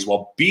properties,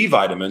 while B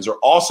vitamins are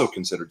also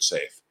considered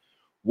safe.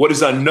 What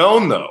is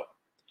unknown, though,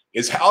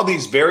 is how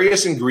these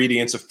various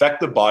ingredients affect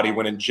the body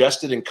when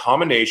ingested in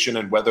combination,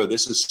 and whether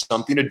this has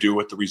something to do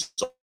with the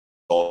results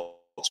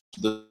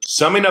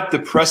Summing up the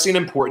pressing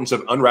importance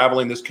of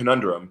unraveling this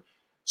conundrum,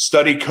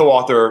 study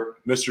co-author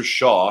Mr.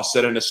 Shaw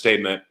said in a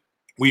statement,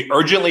 "We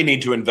urgently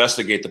need to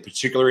investigate the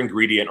particular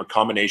ingredient or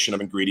combination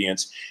of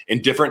ingredients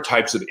in different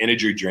types of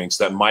energy drinks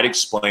that might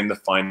explain the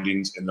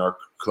findings in our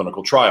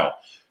clinical trial."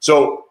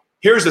 So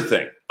here's the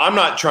thing. I'm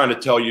not trying to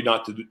tell you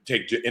not to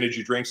take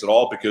energy drinks at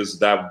all, because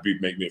that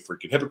would make me a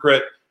freaking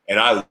hypocrite. And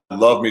I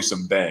love me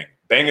some Bang.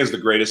 Bang is the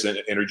greatest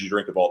energy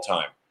drink of all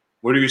time.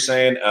 What are you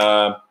saying?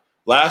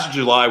 Last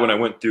July, when I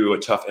went through a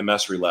tough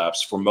MS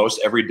relapse, for most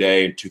every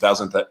day in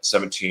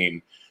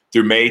 2017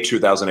 through May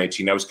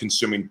 2018, I was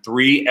consuming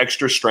 3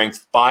 extra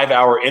strength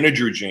 5-hour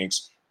energy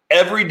drinks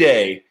every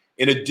day,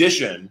 in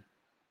addition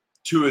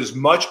to as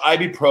much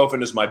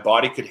ibuprofen as my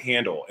body could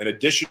handle, in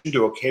addition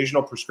to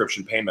occasional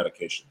prescription pain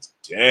medications.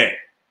 Dang.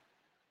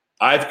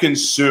 I've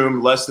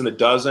consumed less than a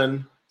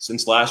dozen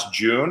since last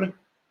June,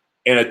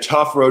 and a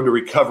tough road to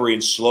recovery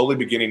and slowly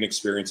beginning to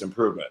experience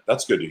improvement.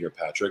 That's good to hear,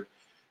 Patrick.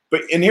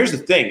 And here's the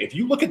thing. If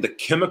you look at the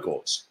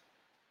chemicals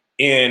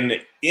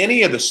in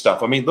any of the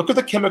stuff, I mean, look at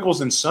the chemicals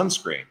in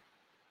sunscreen.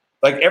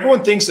 Like,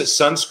 everyone thinks that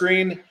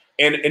sunscreen,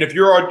 and if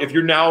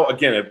you're now,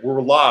 again, if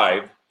we're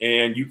live,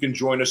 and you can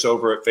join us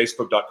over at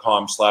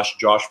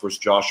facebook.com/Josh vs.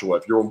 Joshua.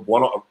 If you are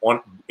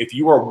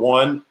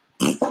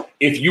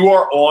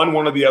on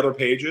one of the other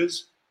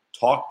pages,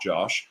 talk,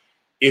 Josh.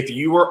 If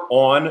you are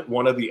on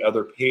one of the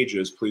other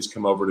pages, please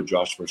come over to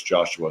Josh vs.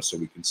 Joshua so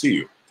we can see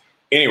you.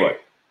 Anyway,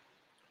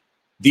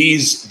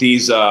 I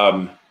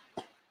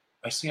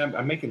see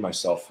I'm making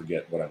myself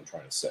forget what I'm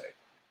trying to say.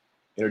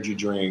 Energy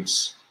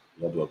drinks,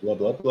 blah, blah, blah,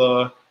 blah,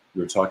 blah.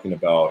 We were talking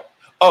about,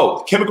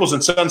 chemicals in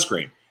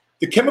sunscreen.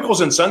 The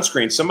chemicals in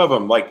sunscreen, some of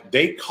them, like,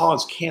 they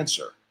cause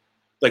cancer.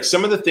 Like,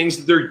 some of the things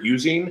that they're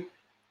using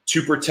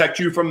to protect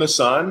you from the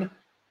sun,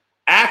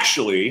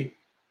 actually,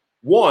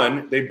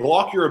 one, they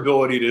block your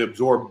ability to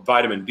absorb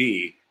vitamin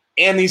D,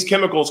 and these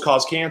chemicals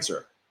cause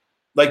cancer.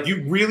 Like,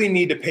 you really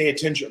need to pay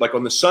attention, like,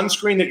 on the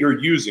sunscreen that you're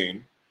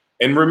using.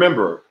 And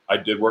remember, I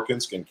did work in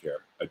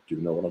skincare. I do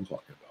know what I'm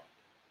talking about.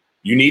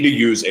 You need to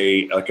use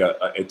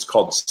it's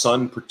called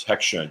sun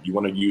protection. You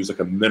want to use like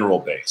a mineral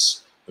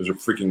base. Those are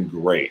freaking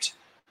great.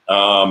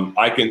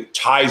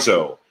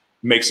 Tizo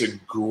makes a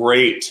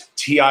great,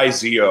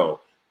 Tizo.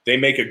 They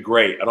make it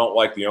great. I don't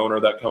like the owner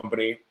of that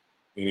company,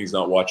 and he's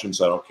not watching,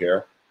 so I don't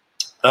care.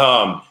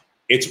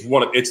 It's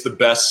the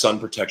best sun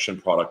protection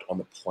product on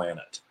the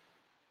planet.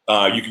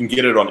 You can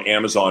get it on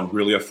Amazon,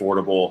 really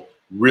affordable.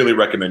 Really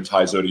recommend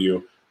Tizo to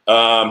you.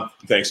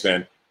 Thanks,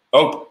 man.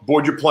 Oh,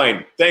 board your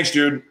plane. Thanks,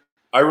 dude.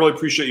 I really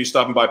appreciate you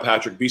stopping by,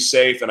 Patrick. Be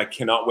safe, and I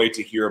cannot wait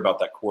to hear about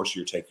that course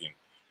you're taking.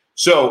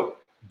 So,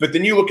 but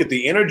then you look at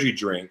the energy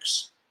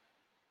drinks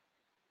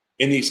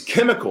and these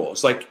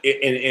chemicals, like,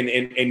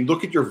 and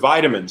look at your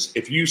vitamins.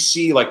 If you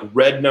see like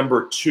red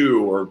number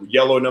 2 or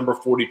yellow number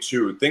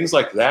 42, things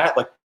like that,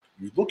 like,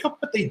 you look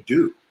up what they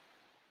do.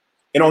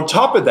 And on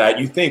top of that,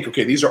 you think,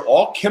 okay, these are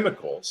all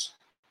chemicals.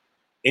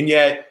 And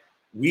yet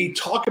we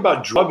talk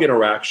about drug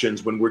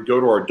interactions when we go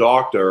to our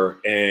doctor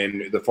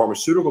and the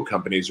pharmaceutical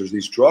companies, there's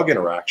these drug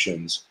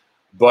interactions.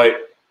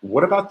 But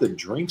what about the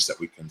drinks that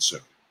we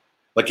consume?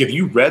 Like, if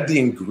you read the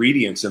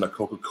ingredients in a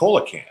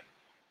Coca-Cola can,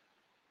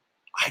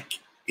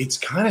 it's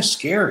kind of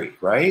scary,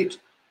 right?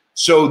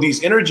 So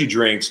these energy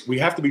drinks, we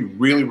have to be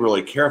really,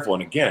 really careful.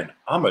 And again,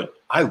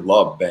 I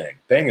love Bang.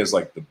 Bang is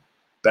like the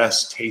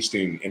best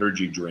tasting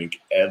energy drink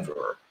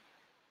ever.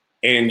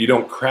 And you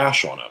don't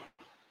crash on them.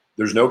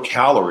 There's no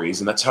calories,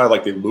 and that's how,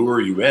 like, they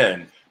lure you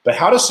in. But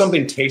how does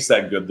something taste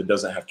that good that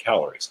doesn't have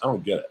calories? I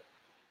don't get it.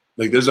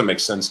 Like, it doesn't make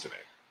sense to me.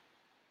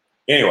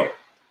 Anyway,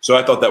 so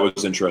I thought that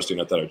was interesting.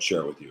 I thought I'd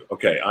share it with you.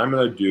 Okay, I'm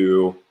going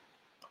to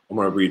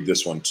read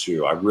this one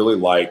too. I really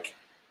like,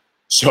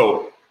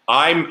 so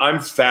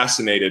I'm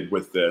fascinated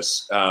with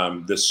this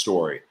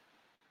story,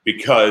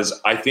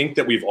 because I think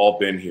that we've all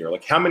been here.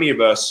 Like, how many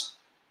of us,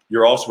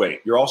 you're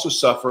also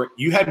suffering.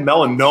 You had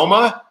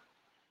melanoma?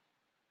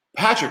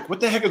 Patrick, what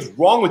the heck is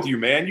wrong with you,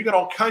 man? You got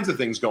all kinds of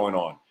things going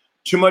on.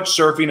 Too much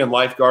surfing and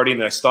lifeguarding,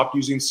 and I stopped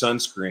using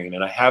sunscreen,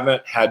 and I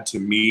haven't had to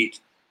meet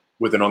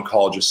with an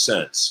oncologist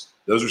since.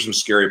 Those are some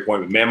scary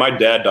appointments. Man, my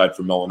dad died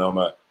from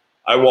melanoma.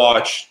 I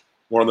watched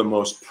one of the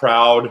most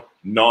proud,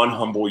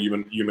 non-humble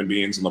human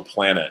beings on the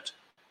planet.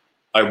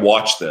 I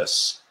watched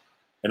this,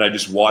 and I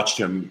just watched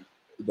him,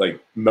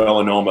 like,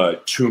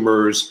 melanoma,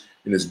 tumors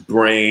in his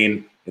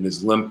brain, in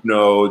his lymph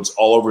nodes,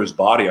 all over his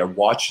body. I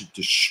watched it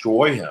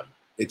destroy him.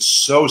 It's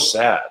so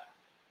sad.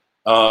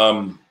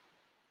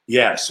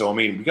 Yeah, so I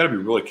mean, we got to be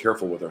really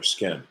careful with our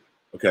skin.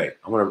 Okay,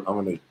 I want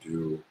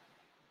to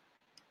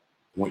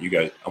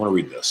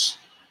read this.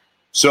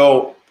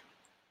 So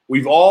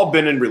we've all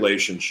been in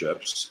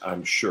relationships,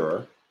 I'm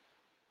sure.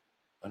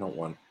 I don't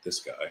want this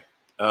guy.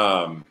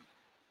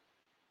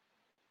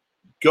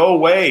 Go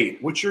away.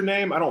 What's your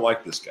name? I don't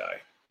like this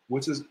guy.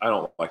 I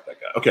don't like that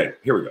guy. Okay,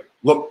 here we go.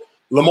 Look,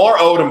 Lamar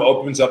Odom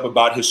opens up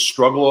about his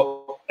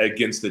struggle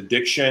against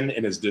addiction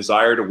and his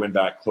desire to win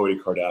back Khloe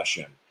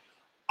Kardashian.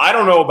 I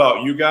don't know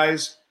about you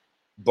guys,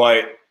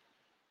 but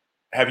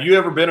have you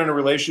ever been in a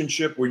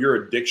relationship where your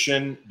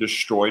addiction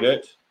destroyed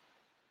it?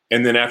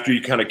 And then after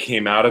you kind of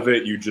came out of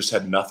it, you just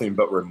had nothing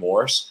but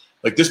remorse?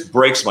 Like, this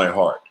breaks my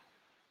heart.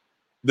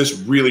 This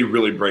really,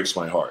 really breaks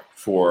my heart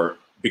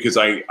because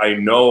I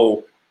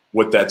know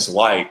what that's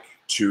like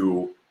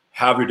to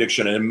have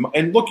addiction.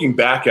 And looking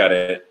back at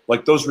it,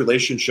 like, those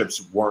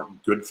relationships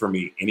weren't good for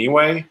me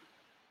anyway.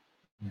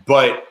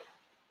 But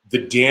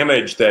the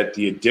damage that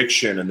the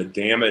addiction and the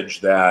damage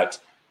that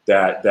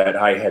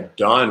I had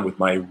done with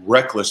my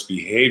reckless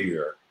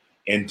behavior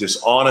and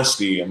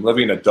dishonesty and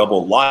living a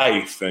double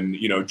life and,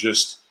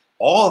 just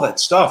all that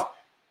stuff,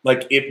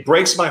 like, it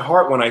breaks my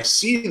heart when I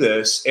see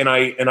this. And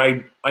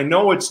I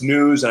know it's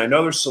news and I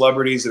know there's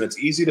celebrities and it's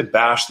easy to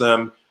bash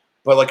them,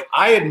 but like,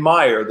 I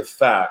admire the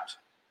fact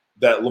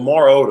that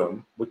Lamar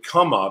Odom would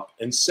come up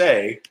and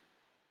say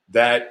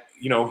that,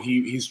 he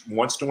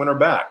wants to win her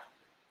back.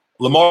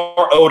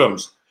 Lamar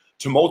Odom's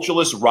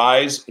tumultuous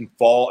rise and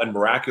fall and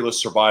miraculous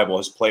survival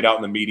has played out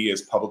in the media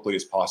as publicly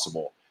as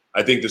possible.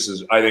 I think this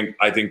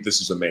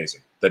is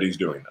amazing that he's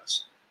doing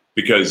this,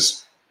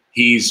 because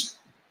he's,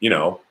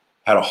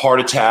 had a heart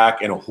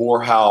attack in a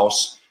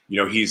whorehouse.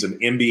 He's an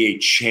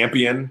NBA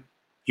champion.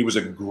 He was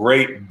a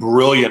great,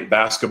 brilliant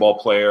basketball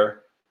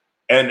player.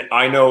 And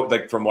I know,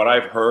 like, from what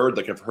I've heard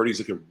he's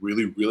like a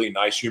really, really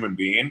nice human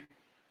being.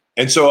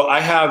 And so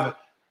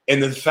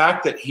and the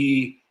fact that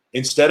he,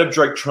 instead of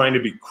trying to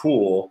be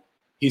cool,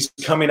 he's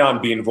coming out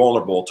and being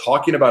vulnerable,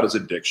 talking about his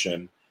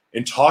addiction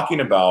and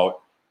talking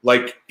about,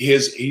 like,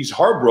 he's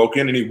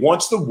heartbroken and he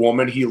wants the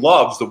woman he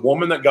loves, the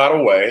woman that got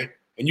away.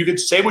 And you can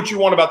say what you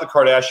want about the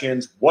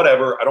Kardashians,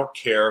 whatever, I don't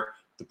care.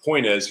 The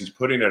point is, he's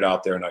putting it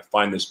out there, and I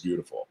find this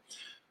beautiful.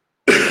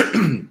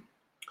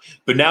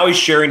 But now he's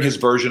sharing his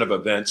version of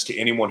events to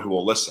anyone who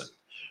will listen.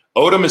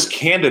 Odom is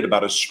candid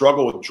about his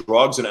struggle with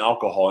drugs and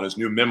alcohol in his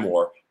new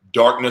memoir,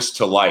 Darkness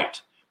to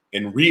Light,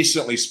 and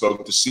recently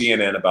spoke to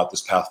CNN about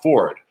this path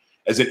forward.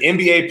 As an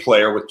NBA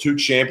player with 2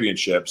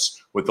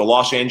 championships with the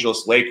Los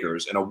Angeles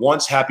Lakers and a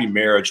once happy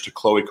marriage to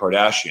Khloe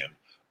Kardashian,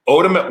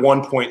 Odom at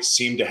one point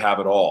seemed to have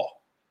it all.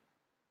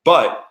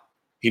 But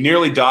he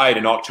nearly died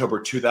in October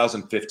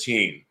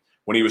 2015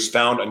 when he was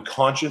found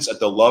unconscious at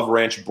the Love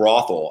Ranch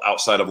brothel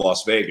outside of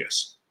Las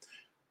Vegas.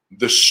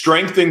 The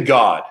strength in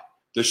God,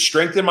 the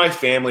strength in my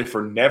family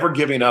for never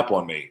giving up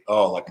on me.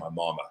 Oh, like my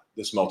mama.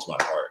 This melts my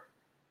heart.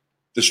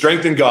 The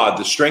strength in God,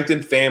 the strength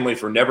in family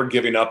for never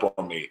giving up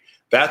on me.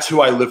 That's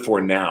who I live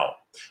for now.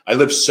 I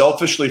lived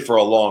selfishly for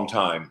a long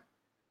time.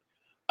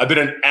 I've been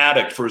an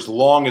addict for as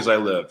long as I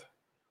live.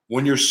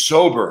 When you're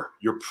sober,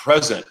 you're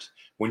present.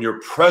 When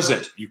you're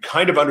present, you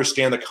kind of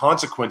understand the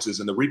consequences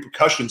and the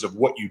repercussions of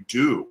what you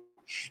do.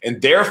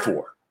 And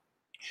therefore,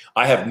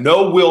 I have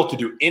no will to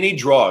do any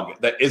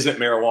drug that isn't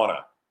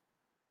marijuana.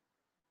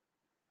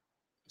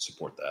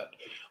 Support that.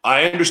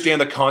 I understand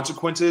the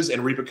consequences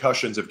and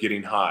repercussions of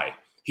getting high.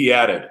 He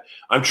added,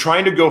 I'm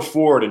trying to go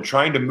forward and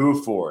trying to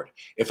move forward.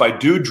 If I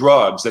do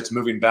drugs, that's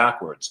moving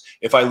backwards.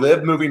 If I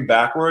live moving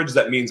backwards,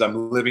 that means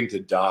I'm living to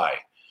die.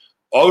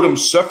 Odom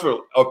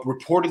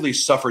reportedly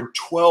suffered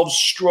 12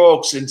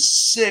 strokes and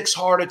 6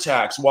 heart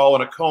attacks while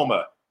in a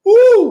coma.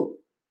 Woo!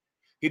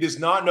 He does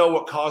not know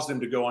what caused him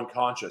to go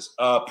unconscious.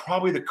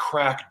 Probably the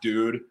crack,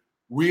 dude.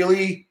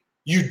 Really?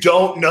 You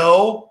don't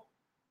know?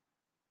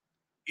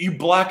 You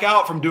black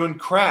out from doing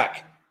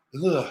crack.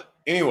 Ugh.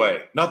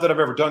 Anyway, not that I've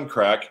ever done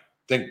crack.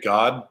 Thank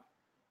God.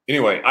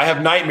 Anyway, I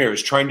have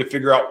nightmares trying to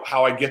figure out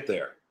how I get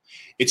there.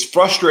 It's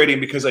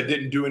frustrating because I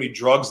didn't do any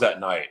drugs that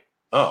night.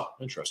 Oh,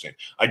 interesting.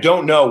 I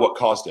don't know what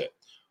caused it.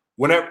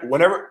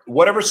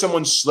 Whatever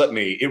someone slipped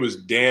me, it was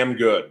damn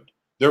good.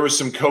 There was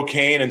some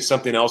cocaine and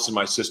something else in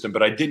my system,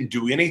 but I didn't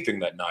do anything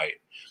that night.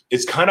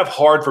 It's kind of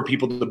hard for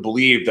people to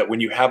believe that when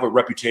you have a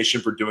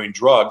reputation for doing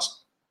drugs.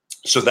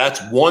 So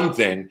that's one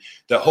thing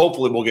that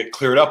hopefully will get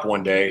cleared up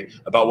one day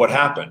about what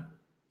happened.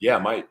 Yeah,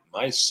 my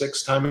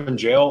 6th time in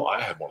jail, I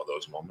had one of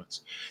those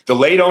moments. The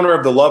late owner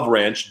of the Love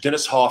Ranch,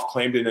 Dennis Hoff,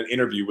 claimed in an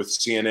interview with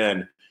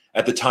CNN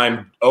at the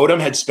time,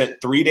 Odom had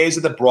spent 3 days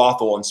at the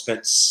brothel and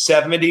spent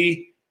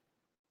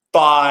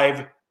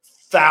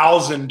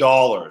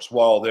 $75,000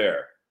 while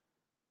there.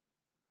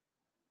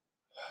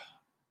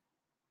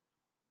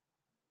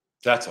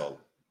 That's a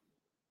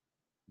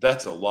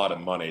lot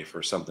of money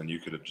for something you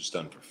could have just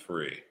done for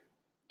free.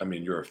 I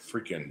mean, you're a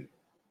freaking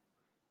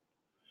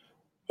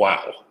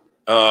wow.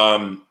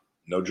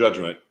 No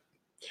judgment.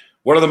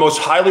 One of the most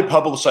highly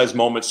publicized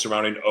moments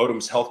surrounding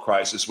Odom's health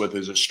crisis with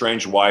his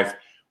estranged wife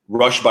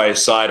rushed by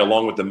his side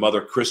along with the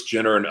mother, Kris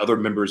Jenner, and other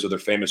members of their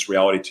famous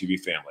reality TV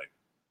family.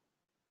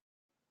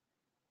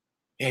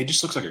 Yeah, he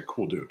just looks like a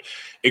cool dude.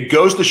 It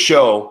goes to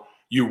show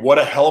you what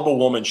a hell of a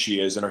woman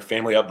she is and her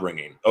family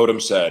upbringing,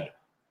 Odom said.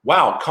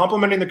 Wow,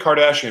 complimenting the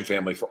Kardashian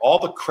family for all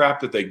the crap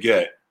that they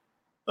get.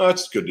 Oh,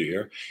 that's good to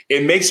hear.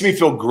 It makes me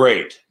feel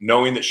great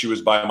knowing that she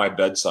was by my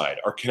bedside.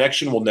 Our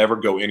connection will never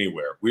go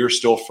anywhere. We are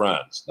still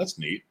friends. That's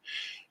neat.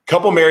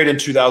 Couple married in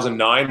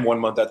 2009, 1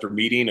 month after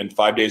meeting and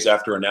 5 days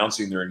after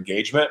announcing their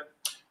engagement.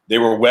 They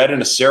were wed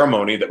in a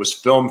ceremony that was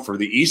filmed for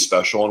the E!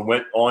 Special and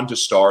went on to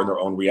star in their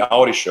own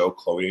reality show,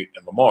 Khloe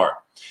and Lamar.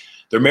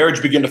 Their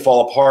marriage began to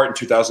fall apart in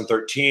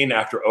 2013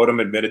 after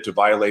Odom admitted to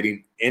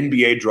violating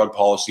NBA drug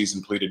policies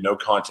and pleaded no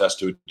contest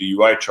to a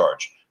DUI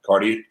charge.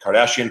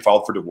 Kardashian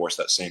filed for divorce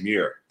that same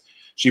year.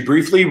 She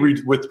briefly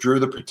withdrew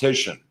the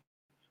petition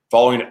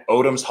following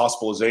Odom's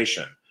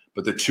hospitalization,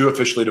 but the two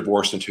officially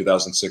divorced in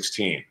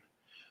 2016.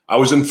 I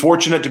was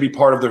unfortunate to be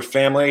part of their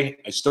family.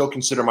 I still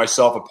consider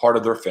myself a part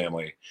of their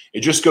family.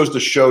 It just goes to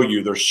show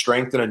you their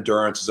strength and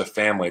endurance as a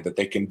family, that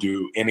they can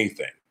do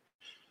anything.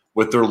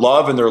 With their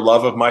love and their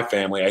love of my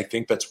family, I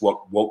think that's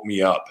what woke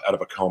me up out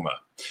of a coma.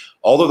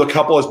 Although the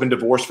couple has been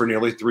divorced for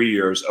nearly 3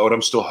 years,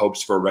 Odom still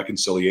hopes for a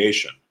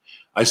reconciliation.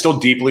 I'm still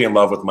deeply in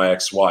love with my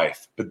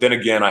ex-wife, but then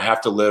again, I have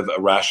to live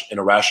in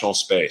a rational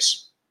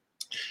space.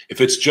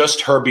 If it's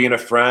just her being a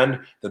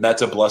friend, then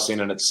that's a blessing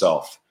in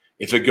itself.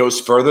 If it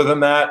goes further than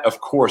that, of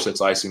course,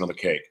 it's icing on the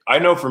cake. I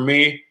know for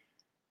me,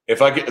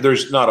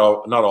 there's not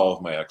all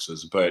of my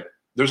exes, but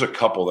there's a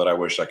couple that I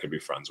wish I could be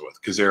friends with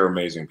because they're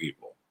amazing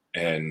people.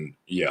 And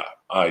yeah,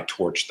 I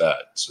torched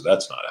that. So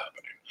that's not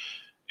happening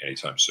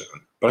anytime soon.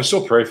 But I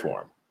still pray for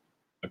them.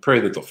 I pray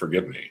that they'll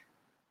forgive me,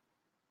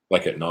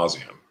 like ad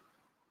nauseum.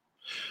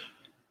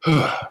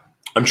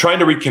 I'm trying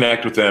to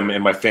reconnect with them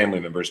and my family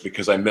members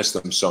because I miss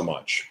them so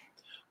much.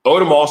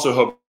 Odom also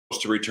hopes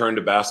to return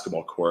to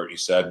basketball court, he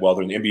said, while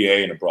they're in the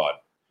NBA and abroad.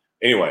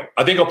 Anyway,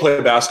 I think I'll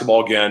play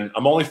basketball again.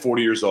 I'm only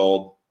 40 years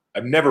old.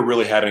 I've never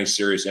really had any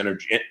serious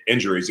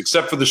injuries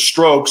except for the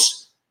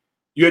strokes.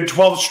 You had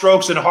 12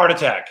 strokes and a heart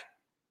attack.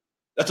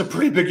 That's a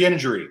pretty big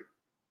injury.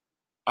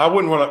 I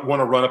wouldn't want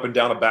to run up and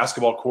down a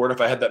basketball court if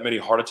I had that many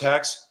heart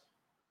attacks.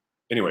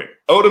 Anyway,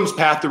 Odom's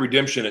path to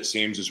redemption, it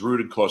seems, is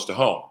rooted close to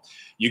home.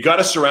 You got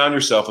to surround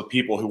yourself with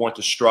people who want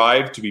to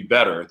strive to be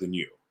better than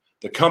you.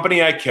 The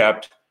company I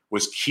kept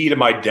was key to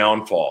my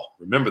downfall.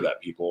 Remember that,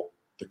 people.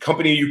 The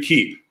company you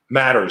keep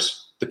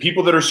matters. The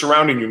people that are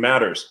surrounding you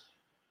matters.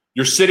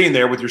 You're sitting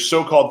there with your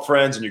so-called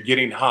friends and you're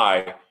getting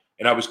high,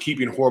 and I was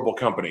keeping horrible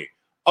company.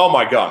 Oh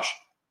my gosh.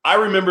 I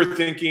remember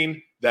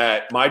thinking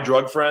that my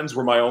drug friends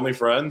were my only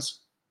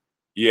friends.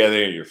 Yeah,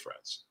 they ain't your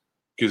friends.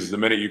 Because the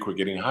minute you quit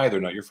getting high, they're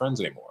not your friends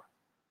anymore.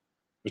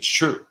 It's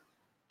true.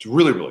 It's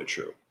really, really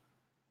true.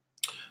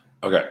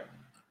 Okay.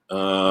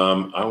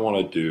 I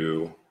want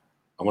to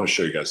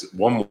show you guys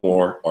one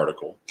more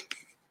article.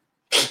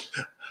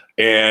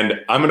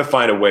 And I'm going to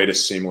find a way to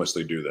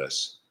seamlessly do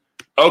this.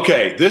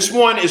 Okay. This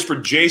one is for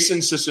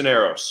Jason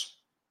Cisneros.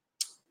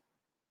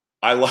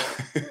 I like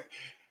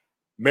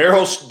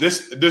Meryl,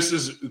 this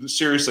is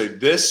seriously,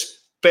 this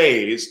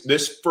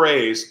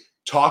phrase,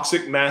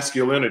 toxic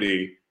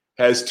masculinity,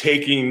 has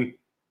taken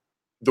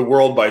the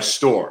world by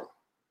storm.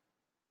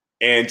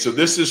 And so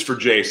this is for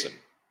Jason.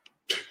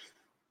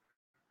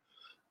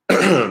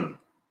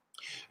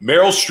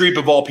 Meryl Streep,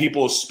 of all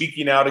people, is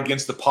speaking out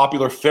against the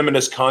popular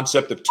feminist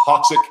concept of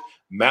toxic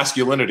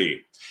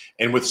masculinity,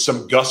 and with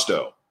some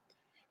gusto.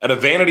 At a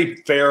Vanity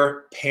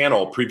Fair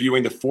panel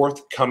previewing the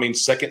forthcoming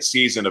second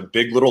season of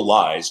Big Little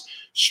Lies,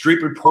 Streep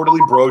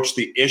reportedly broached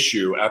the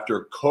issue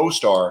after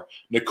co-star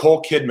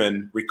Nicole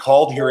Kidman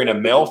recalled hearing a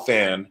male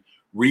fan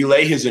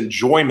relay his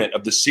enjoyment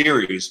of the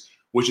series,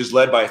 which is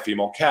led by a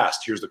female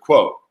cast. Here's the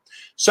quote.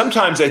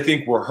 "Sometimes I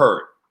think we're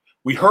hurt.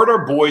 We hurt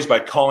our boys by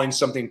calling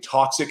something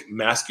toxic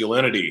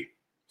masculinity."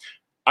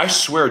 I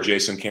swear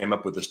Jason came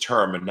up with this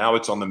term, and now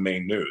it's on the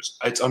main news.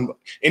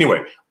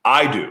 Anyway,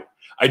 I do.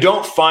 I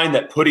don't find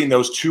that putting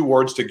those two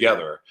words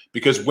together,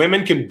 because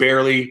women can,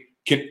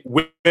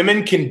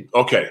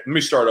 okay, let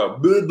me start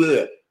off. Blah,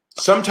 blah.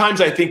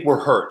 Sometimes I think we're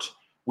hurt.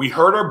 We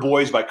hurt our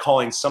boys by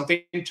calling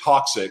something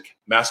toxic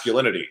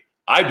masculinity.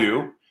 I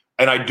do.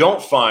 And I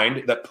don't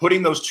find that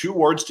putting those two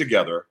words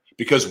together,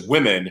 because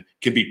women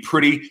can be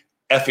pretty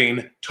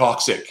effing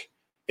toxic.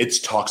 It's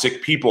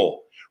toxic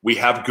people. We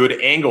have good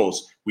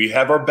angles. We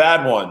have our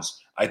bad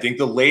ones. I think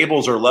the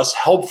labels are less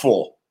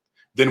helpful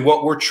than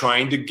what we're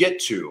trying to get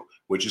to,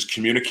 which is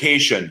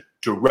communication,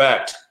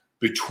 direct,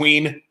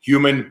 between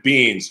human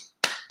beings.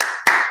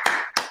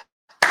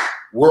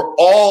 We're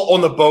all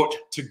on the boat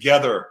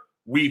together.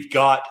 We've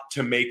got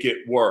to make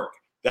it work.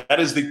 That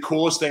is the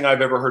coolest thing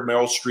I've ever heard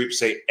Meryl Streep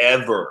say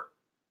ever.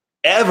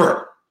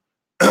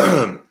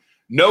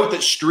 Note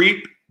that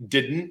Streep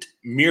didn't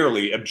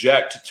merely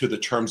object to the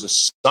term's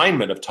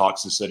assignment of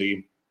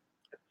toxicity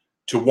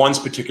to one's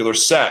particular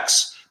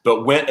sex,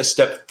 but went a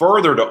step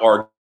further to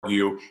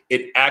argue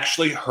it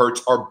actually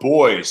hurts our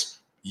boys.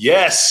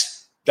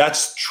 Yes,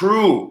 that's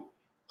true.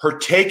 Her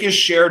take is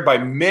shared by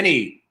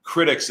many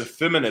critics of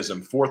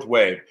feminism, fourth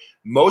wave,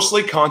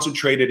 mostly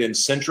concentrated in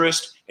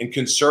centrist and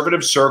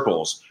conservative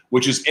circles,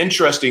 which is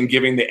interesting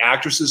given the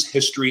actress's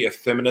history of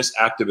feminist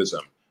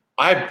activism.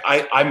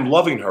 I'm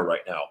loving her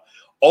right now,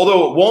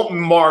 although it won't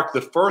mark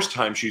the first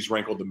time she's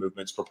rankled the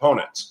movement's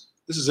proponents.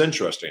 This is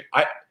interesting.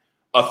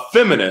 A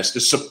feminist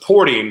is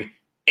supporting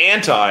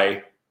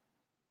anti-bashing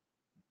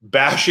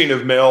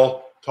of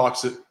male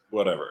toxic,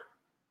 whatever.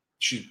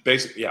 She's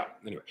basically, yeah,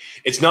 anyway.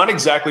 It's not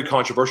exactly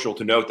controversial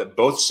to note that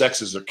both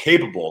sexes are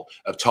capable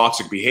of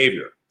toxic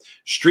behavior.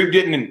 Streep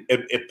didn't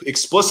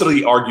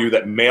explicitly argue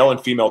that male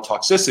and female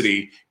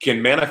toxicity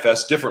can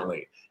manifest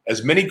differently.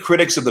 as many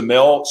critics of the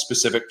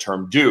male-specific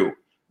term do,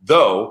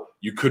 though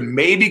you could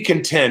maybe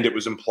contend it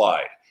was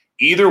implied.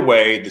 Either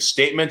way, the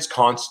statements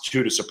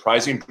constitute a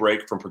surprising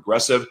break from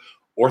progressive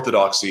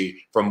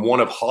orthodoxy from one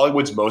of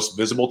Hollywood's most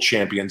visible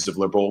champions of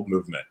liberal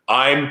movement.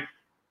 I'm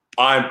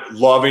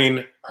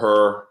loving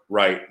her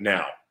right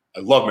now. I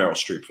love Meryl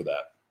Streep for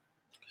that.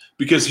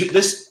 Because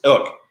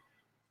look,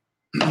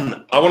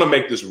 I want to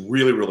make this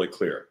really, really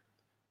clear.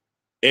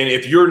 And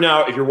if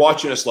you're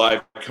watching us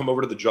live, come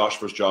over to the Josh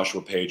vs.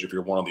 Joshua page. If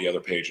you're one of the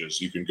other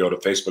pages, you can go to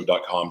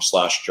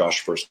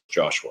facebook.com/Josh vs.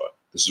 Joshua.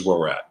 This is where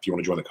we're at if you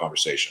want to join the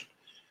conversation.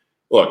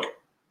 Look,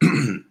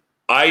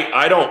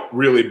 I don't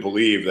really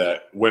believe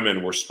that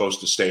women were supposed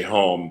to stay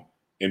home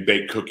and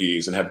bake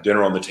cookies and have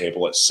dinner on the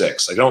table at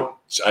 6. I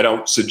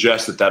don't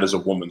suggest that is a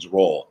woman's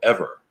role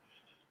ever.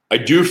 I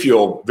do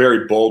feel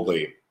very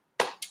boldly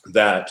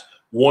that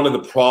one of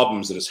the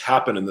problems that has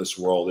happened in this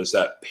world is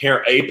that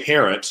a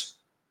parent,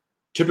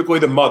 typically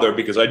the mother,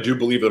 because I do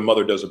believe the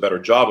mother does a better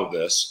job of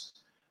this,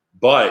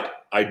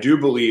 but I do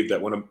believe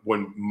that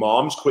when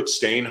moms quit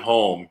staying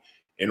home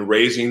and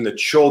raising the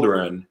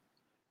children,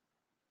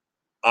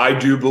 I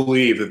do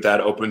believe that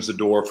opens the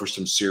door for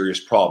some serious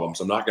problems.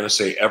 I'm not going to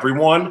say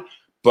everyone,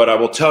 but I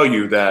will tell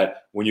you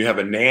that when you have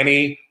a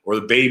nanny or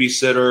the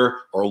babysitter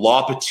or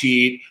La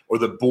Petite or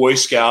the Boy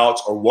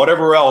Scouts or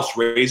whatever else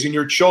raising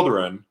your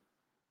children,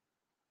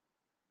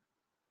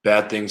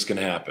 bad things can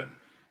happen,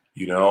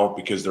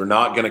 because they're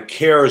not going to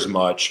care as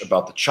much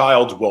about the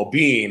child's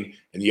well-being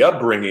and the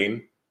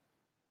upbringing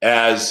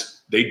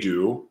as they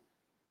do,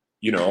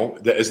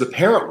 as the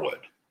parent would.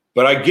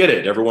 But I get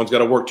it. Everyone's got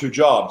to work 2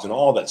 jobs and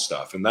all that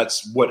stuff. And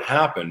that's what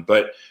happened.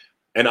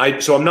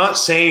 So I'm not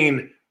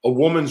saying a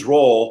woman's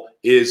role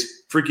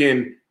is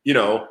freaking,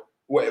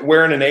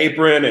 wearing an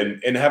apron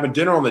and having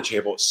dinner on the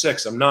table at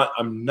 6. I'm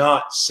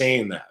not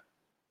saying that.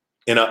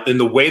 In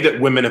the way that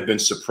women have been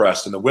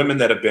suppressed and the women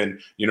that have been,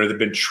 they've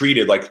been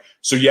treated like,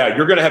 so yeah,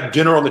 you're going to have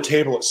dinner on the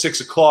table at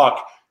 6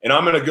 o'clock and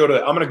I'm going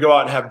to go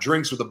out and have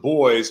drinks with the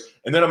boys.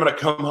 And then I'm going to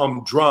come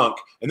home drunk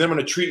and then I'm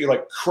going to treat you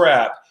like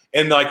crap.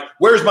 And like,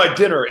 where's my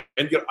dinner?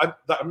 And I'm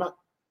not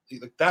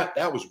like that.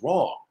 That was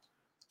wrong.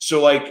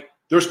 So like,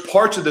 there's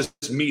parts of this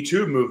Me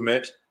Too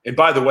movement. And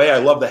by the way, I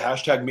love the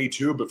hashtag Me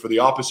Too, but for the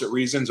opposite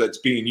reasons it's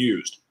being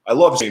used. I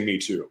love saying Me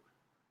Too.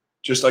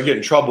 Just I get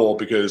in trouble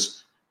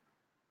because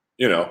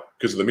of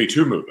the Me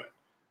Too movement.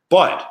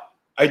 But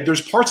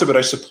there's parts of it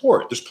I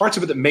support. There's parts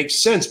of it that make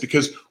sense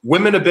because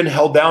women have been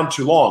held down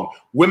too long.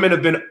 Women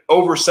have been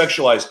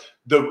over-sexualized.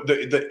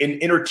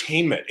 In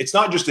entertainment, it's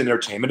not just in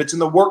entertainment, it's in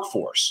the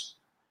workforce.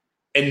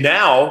 And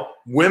now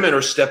women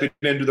are stepping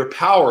into their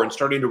power and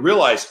starting to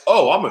realize,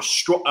 oh,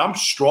 I'm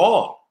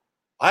strong.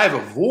 I have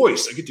a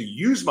voice. I get to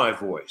use my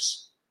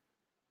voice.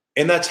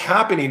 And that's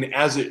happening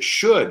as it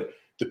should.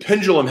 The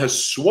pendulum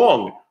has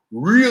swung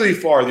really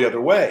far the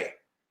other way.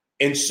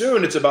 And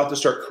soon it's about to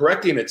start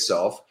correcting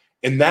itself.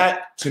 And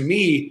that, to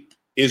me,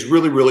 is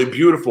really, really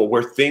beautiful,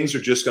 where things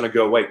are just going to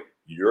go, wait,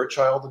 you're a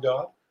child of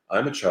God.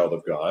 I'm a child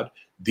of God.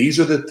 These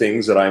are the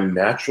things that I'm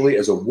naturally,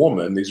 as a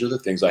woman, these are the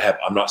things I have.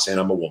 I'm not saying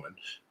I'm a woman.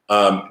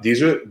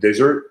 This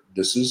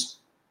is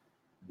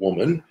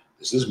woman.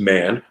 This is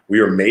man. We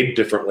are made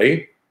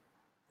differently.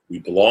 We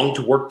belong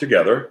to work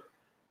together.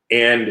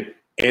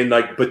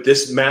 But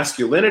this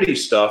masculinity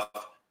stuff,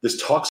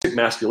 this toxic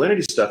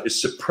masculinity stuff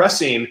is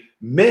suppressing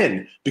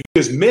men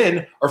because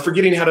men are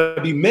forgetting how to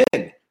be men.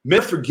 Men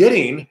are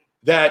forgetting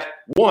that,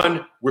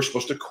 one, we're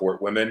supposed to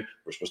court women.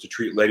 We're supposed to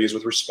treat ladies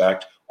with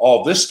respect,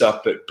 all this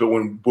stuff. But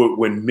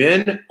when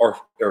men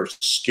are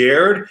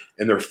scared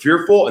and they're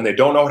fearful and they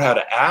don't know how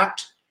to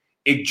act,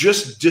 it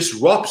just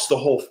disrupts the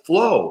whole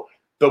flow.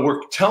 But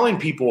we're telling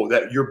people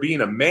that you're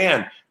being a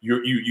man,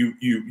 your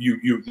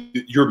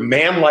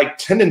man-like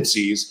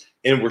tendencies,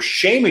 and we're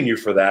shaming you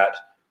for that,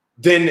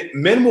 then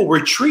men will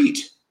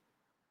retreat.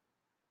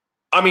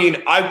 I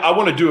mean, I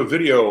want to do a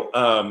video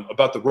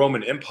about the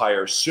Roman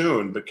Empire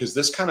soon because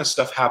this kind of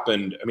stuff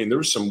happened. I mean, there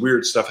was some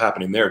weird stuff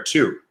happening there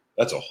too.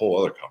 That's a whole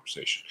other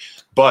conversation.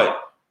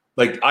 But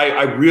like,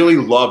 I really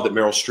love that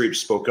Meryl Streep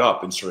spoke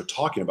up and started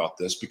talking about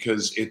this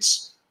because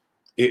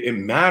it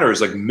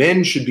matters. Like,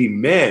 men should be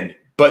men,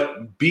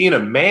 but being a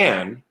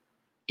man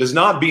does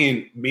not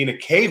mean a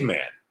caveman.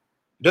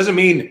 It doesn't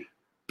mean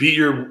beat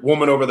your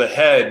woman over the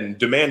head and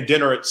demand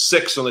dinner at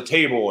 6 on the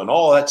table and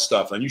all that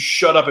stuff. And you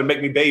shut up and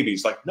make me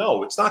babies. Like,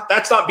 no, it's not.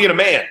 That's not being a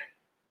man.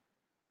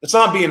 It's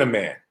not being a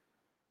man.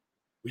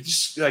 We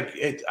just like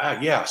it.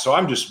 Yeah. So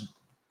I'm just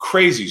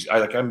crazy.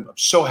 I'm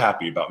so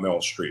happy about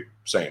Meryl Streep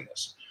saying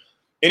this.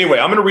 Anyway,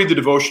 I'm going to read the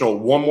devotional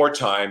one more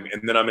time,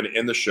 and then I'm going to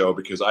end the show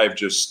because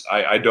this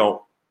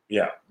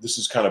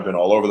has kind of been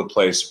all over the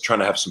place. I'm trying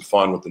to have some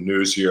fun with the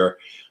news here.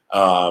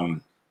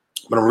 I'm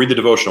going to read the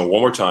devotional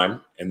one more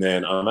time, and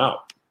then I'm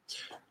out.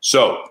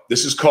 So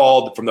this is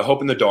called, From the Hope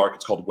in the Dark,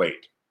 it's called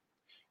Wait.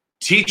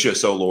 Teach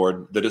us, O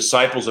Lord, the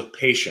disciples of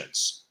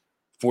patience,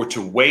 for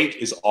to wait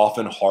is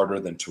often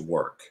harder than to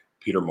work.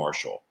 Peter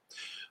Marshall.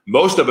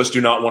 Most of us do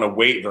not want to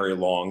wait very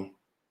long.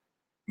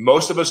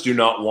 Most of us do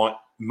not want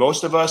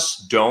most of us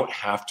don't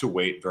have to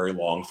wait very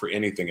long for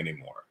anything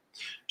anymore.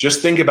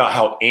 Just think about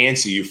how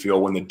antsy you feel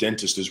when the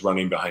dentist is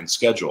running behind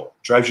schedule.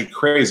 Drives you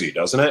crazy,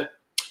 doesn't it?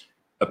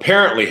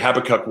 Apparently,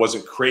 Habakkuk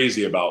wasn't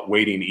crazy about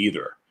waiting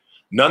either.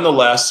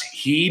 Nonetheless,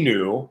 he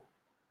knew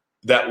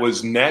that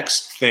was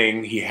next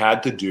thing he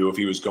had to do if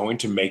he was going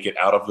to make it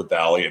out of the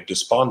valley of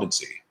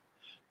despondency.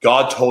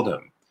 God told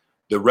him,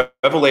 the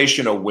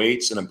revelation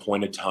awaits an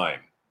appointed time.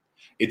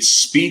 It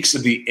speaks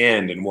of the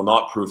end and will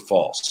not prove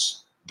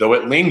false. Though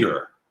it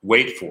linger,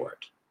 wait for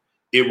it.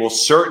 It will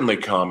certainly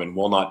come and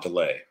will not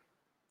delay.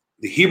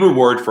 The Hebrew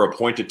word for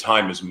appointed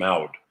time is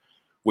maud,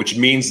 which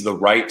means the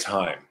right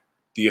time,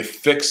 the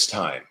affixed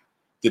time,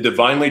 the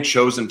divinely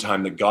chosen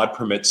time that God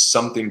permits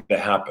something to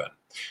happen.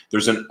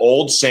 There's an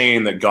old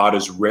saying that God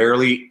is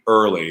rarely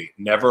early,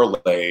 never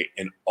late,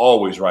 and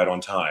always right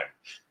on time.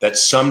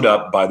 That's summed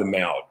up by the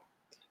maud.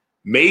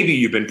 Maybe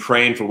you've been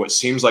praying for what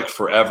seems like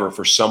forever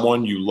for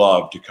someone you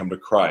love to come to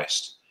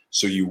Christ,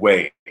 so you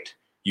wait.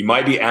 You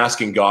might be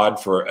asking God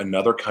for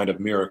another kind of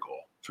miracle,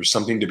 for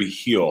something to be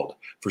healed,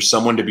 for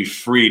someone to be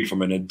freed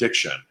from an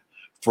addiction,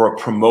 for a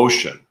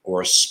promotion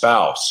or a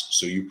spouse.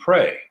 So you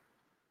pray,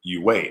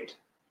 you wait,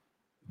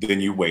 then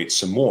you wait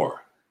some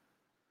more.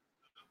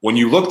 When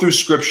you look through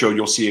scripture,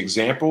 you'll see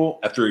example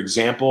after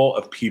example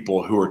of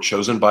people who are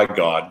chosen by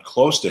God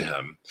close to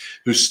him,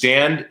 who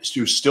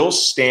still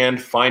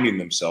stand finding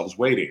themselves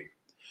waiting.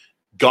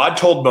 God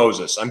told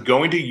Moses, I'm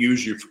going to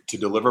use you to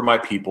deliver my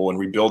people and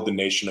rebuild the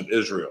nation of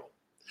Israel.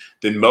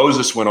 Then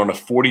Moses went on a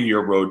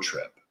 40-year road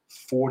trip.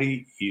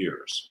 40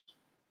 years.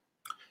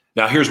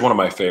 Now, here's one of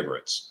my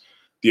favorites.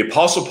 The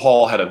Apostle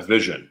Paul had a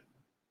vision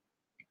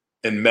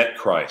and met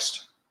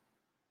Christ.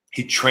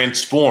 He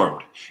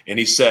transformed, and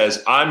he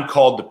says, I'm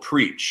called to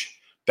preach.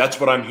 That's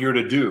what I'm here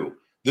to do.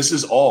 This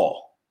is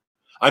all.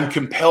 I'm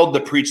compelled to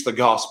preach the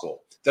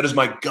gospel. That is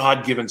my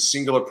God-given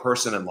singular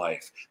person in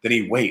life. Then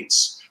he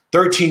waits.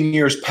 13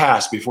 years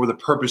pass before the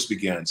purpose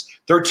begins.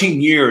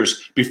 13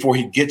 years before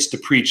he gets to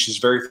preach his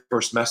very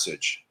first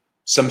message.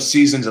 Some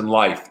seasons in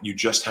life, you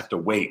just have to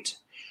wait.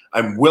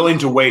 I'm willing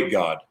to wait,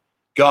 God.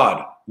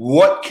 God,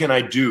 what can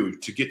I do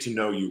to get to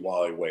know you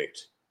while I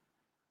wait?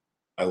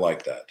 I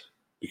like that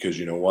because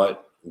you know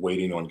what?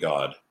 Waiting on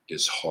God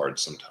is hard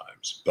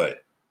sometimes,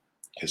 but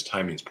his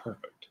timing's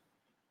perfect.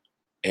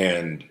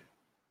 And,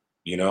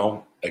 you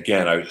know,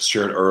 again, I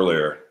shared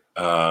earlier,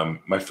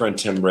 my friend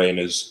Tim Ray and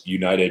his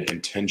United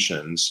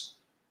Intentions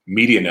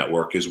Media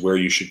Network is where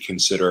you should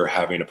consider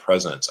having a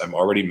presence. I've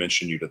already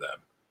mentioned you to them.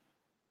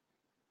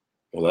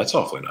 Well, that's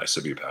awfully nice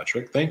of you,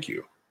 Patrick. Thank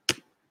you.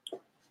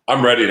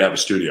 I'm ready to have a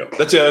studio.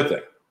 That's the other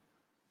thing.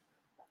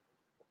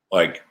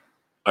 Like,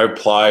 I've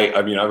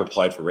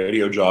applied for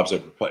radio jobs.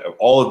 I've applied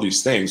all of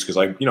these things because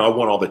I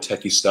want all the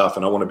techie stuff,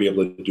 and I want to be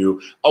able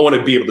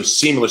to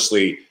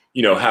seamlessly,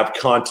 have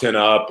content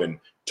up and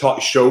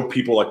show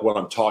people like what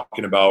I'm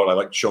talking about. I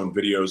like showing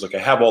videos. Like I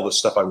have all the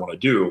stuff I want to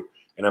do,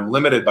 and I'm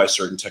limited by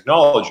certain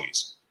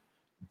technologies,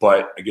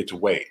 but I get to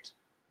wait.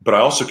 But I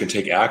also can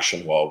take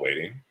action while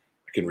waiting.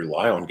 I can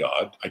rely on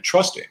God. I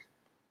trust him.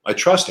 I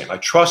trust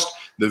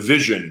the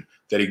vision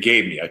that he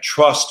gave me. I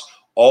trust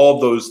all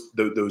those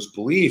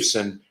beliefs.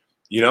 And,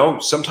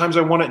 sometimes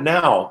I want it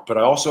now, but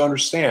I also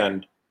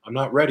understand I'm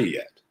not ready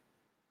yet.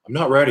 I'm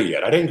not ready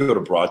yet. I didn't go to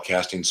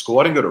broadcasting school.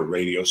 I didn't go to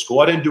radio school.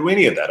 I didn't do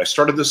any of that. I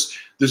started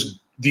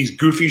these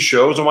goofy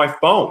shows on my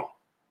phone.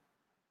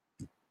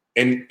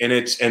 And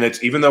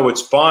it's even though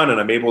it's fun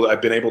and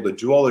I've been able to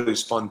do all of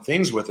these fun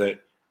things with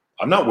it,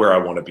 I'm not where I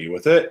want to be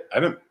with it.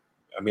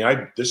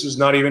 This is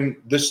not even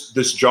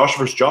this Josh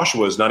versus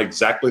Joshua is not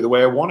exactly the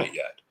way I want it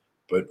yet,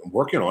 but I'm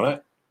working on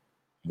it.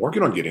 I'm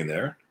working on getting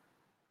there.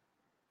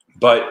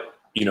 But,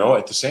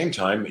 at the same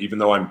time, even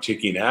though I'm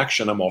taking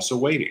action, I'm also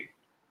waiting.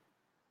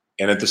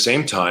 And at the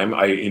same time,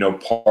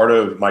 part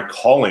of my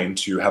calling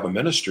to have a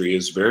ministry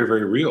is very,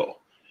 very real,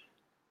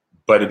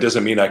 but it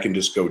doesn't mean I can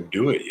just go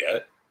do it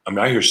yet.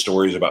 I hear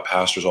stories about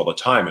pastors all the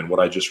time, and what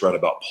I just read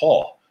about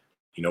Paul,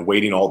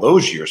 waiting all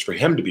those years for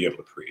him to be able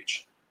to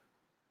preach.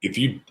 If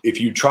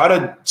you try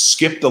to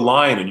skip the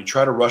line and you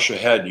try to rush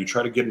ahead and you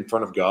try to get in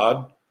front of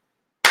God,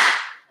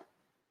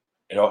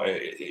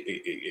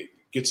 it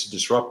gets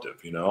disruptive.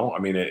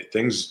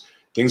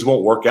 Things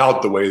won't work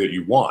out the way that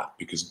you want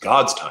because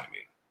God's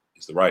timing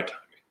is the right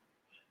timing.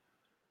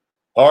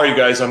 All right, you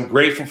guys, I'm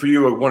grateful for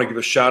you. I want to give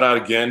a shout out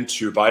again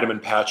to Vitamin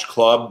Patch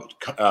Club,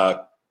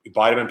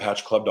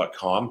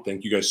 vitaminpatchclub.com.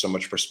 Thank you guys so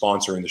much for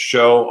sponsoring the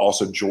show.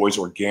 Also, Joy's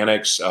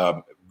Organics,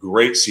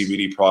 great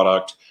CBD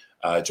product.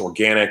 It's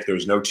organic.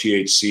 There's no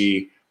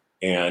THC.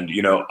 And,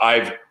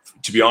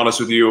 to be honest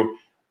with you,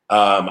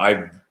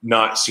 I've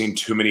not seen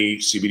too many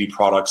CBD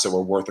products that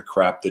were worth a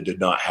crap that did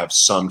not have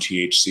some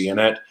THC in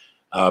it.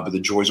 But the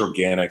Joy's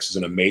Organics is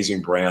an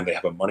amazing brand. They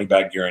have a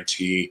money-back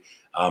guarantee.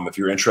 If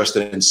you're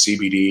interested in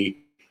CBD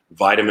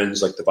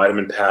vitamins, like the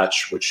vitamin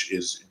patch, which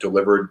is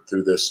delivered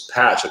through this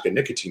patch, like a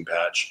nicotine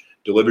patch,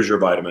 delivers your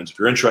vitamins. If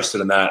you're interested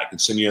in that, I can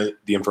send you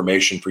the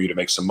information for you to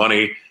make some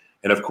money.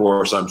 And of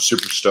course, I'm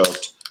super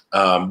stoked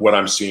what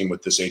I'm seeing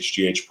with this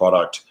HGH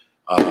product.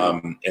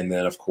 And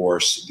then, of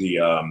course, the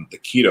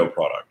keto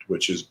product,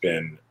 which has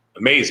been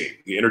amazing.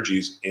 The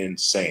energy's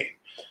insane.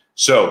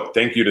 So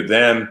thank you to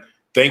them.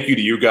 Thank you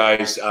to you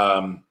guys.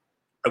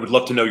 I would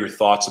love to know your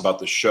thoughts about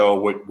the show.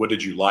 What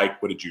did you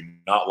like? What did you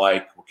not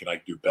like? What can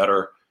I do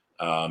better?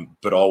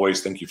 But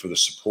always thank you for the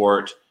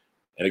support.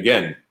 And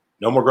again,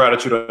 no more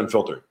Gratitude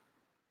Unfiltered.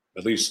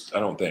 At least I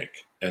don't think.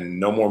 And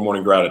no more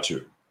Morning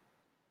Gratitude.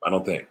 I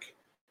don't think.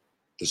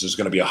 This is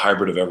going to be a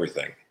hybrid of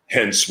everything.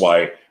 Hence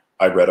why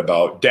I read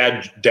about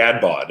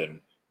Dad Bod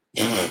and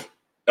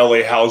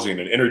LA Housing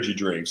and energy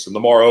drinks and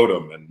Lamar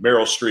Odom and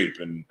Meryl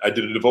Streep. And I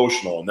did a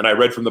devotional, and then I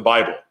read from the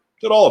Bible.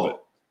 Did all of it.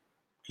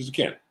 Because you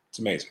can. It's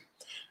amazing.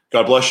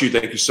 God bless you.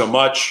 Thank you so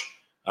much.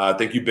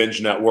 Thank you,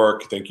 Binge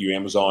Network. Thank you,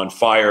 Amazon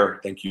Fire.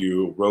 Thank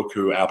you,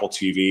 Roku, Apple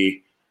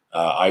TV,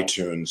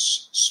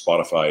 iTunes,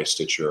 Spotify,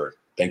 Stitcher.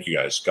 Thank you,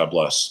 guys. God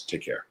bless.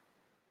 Take care.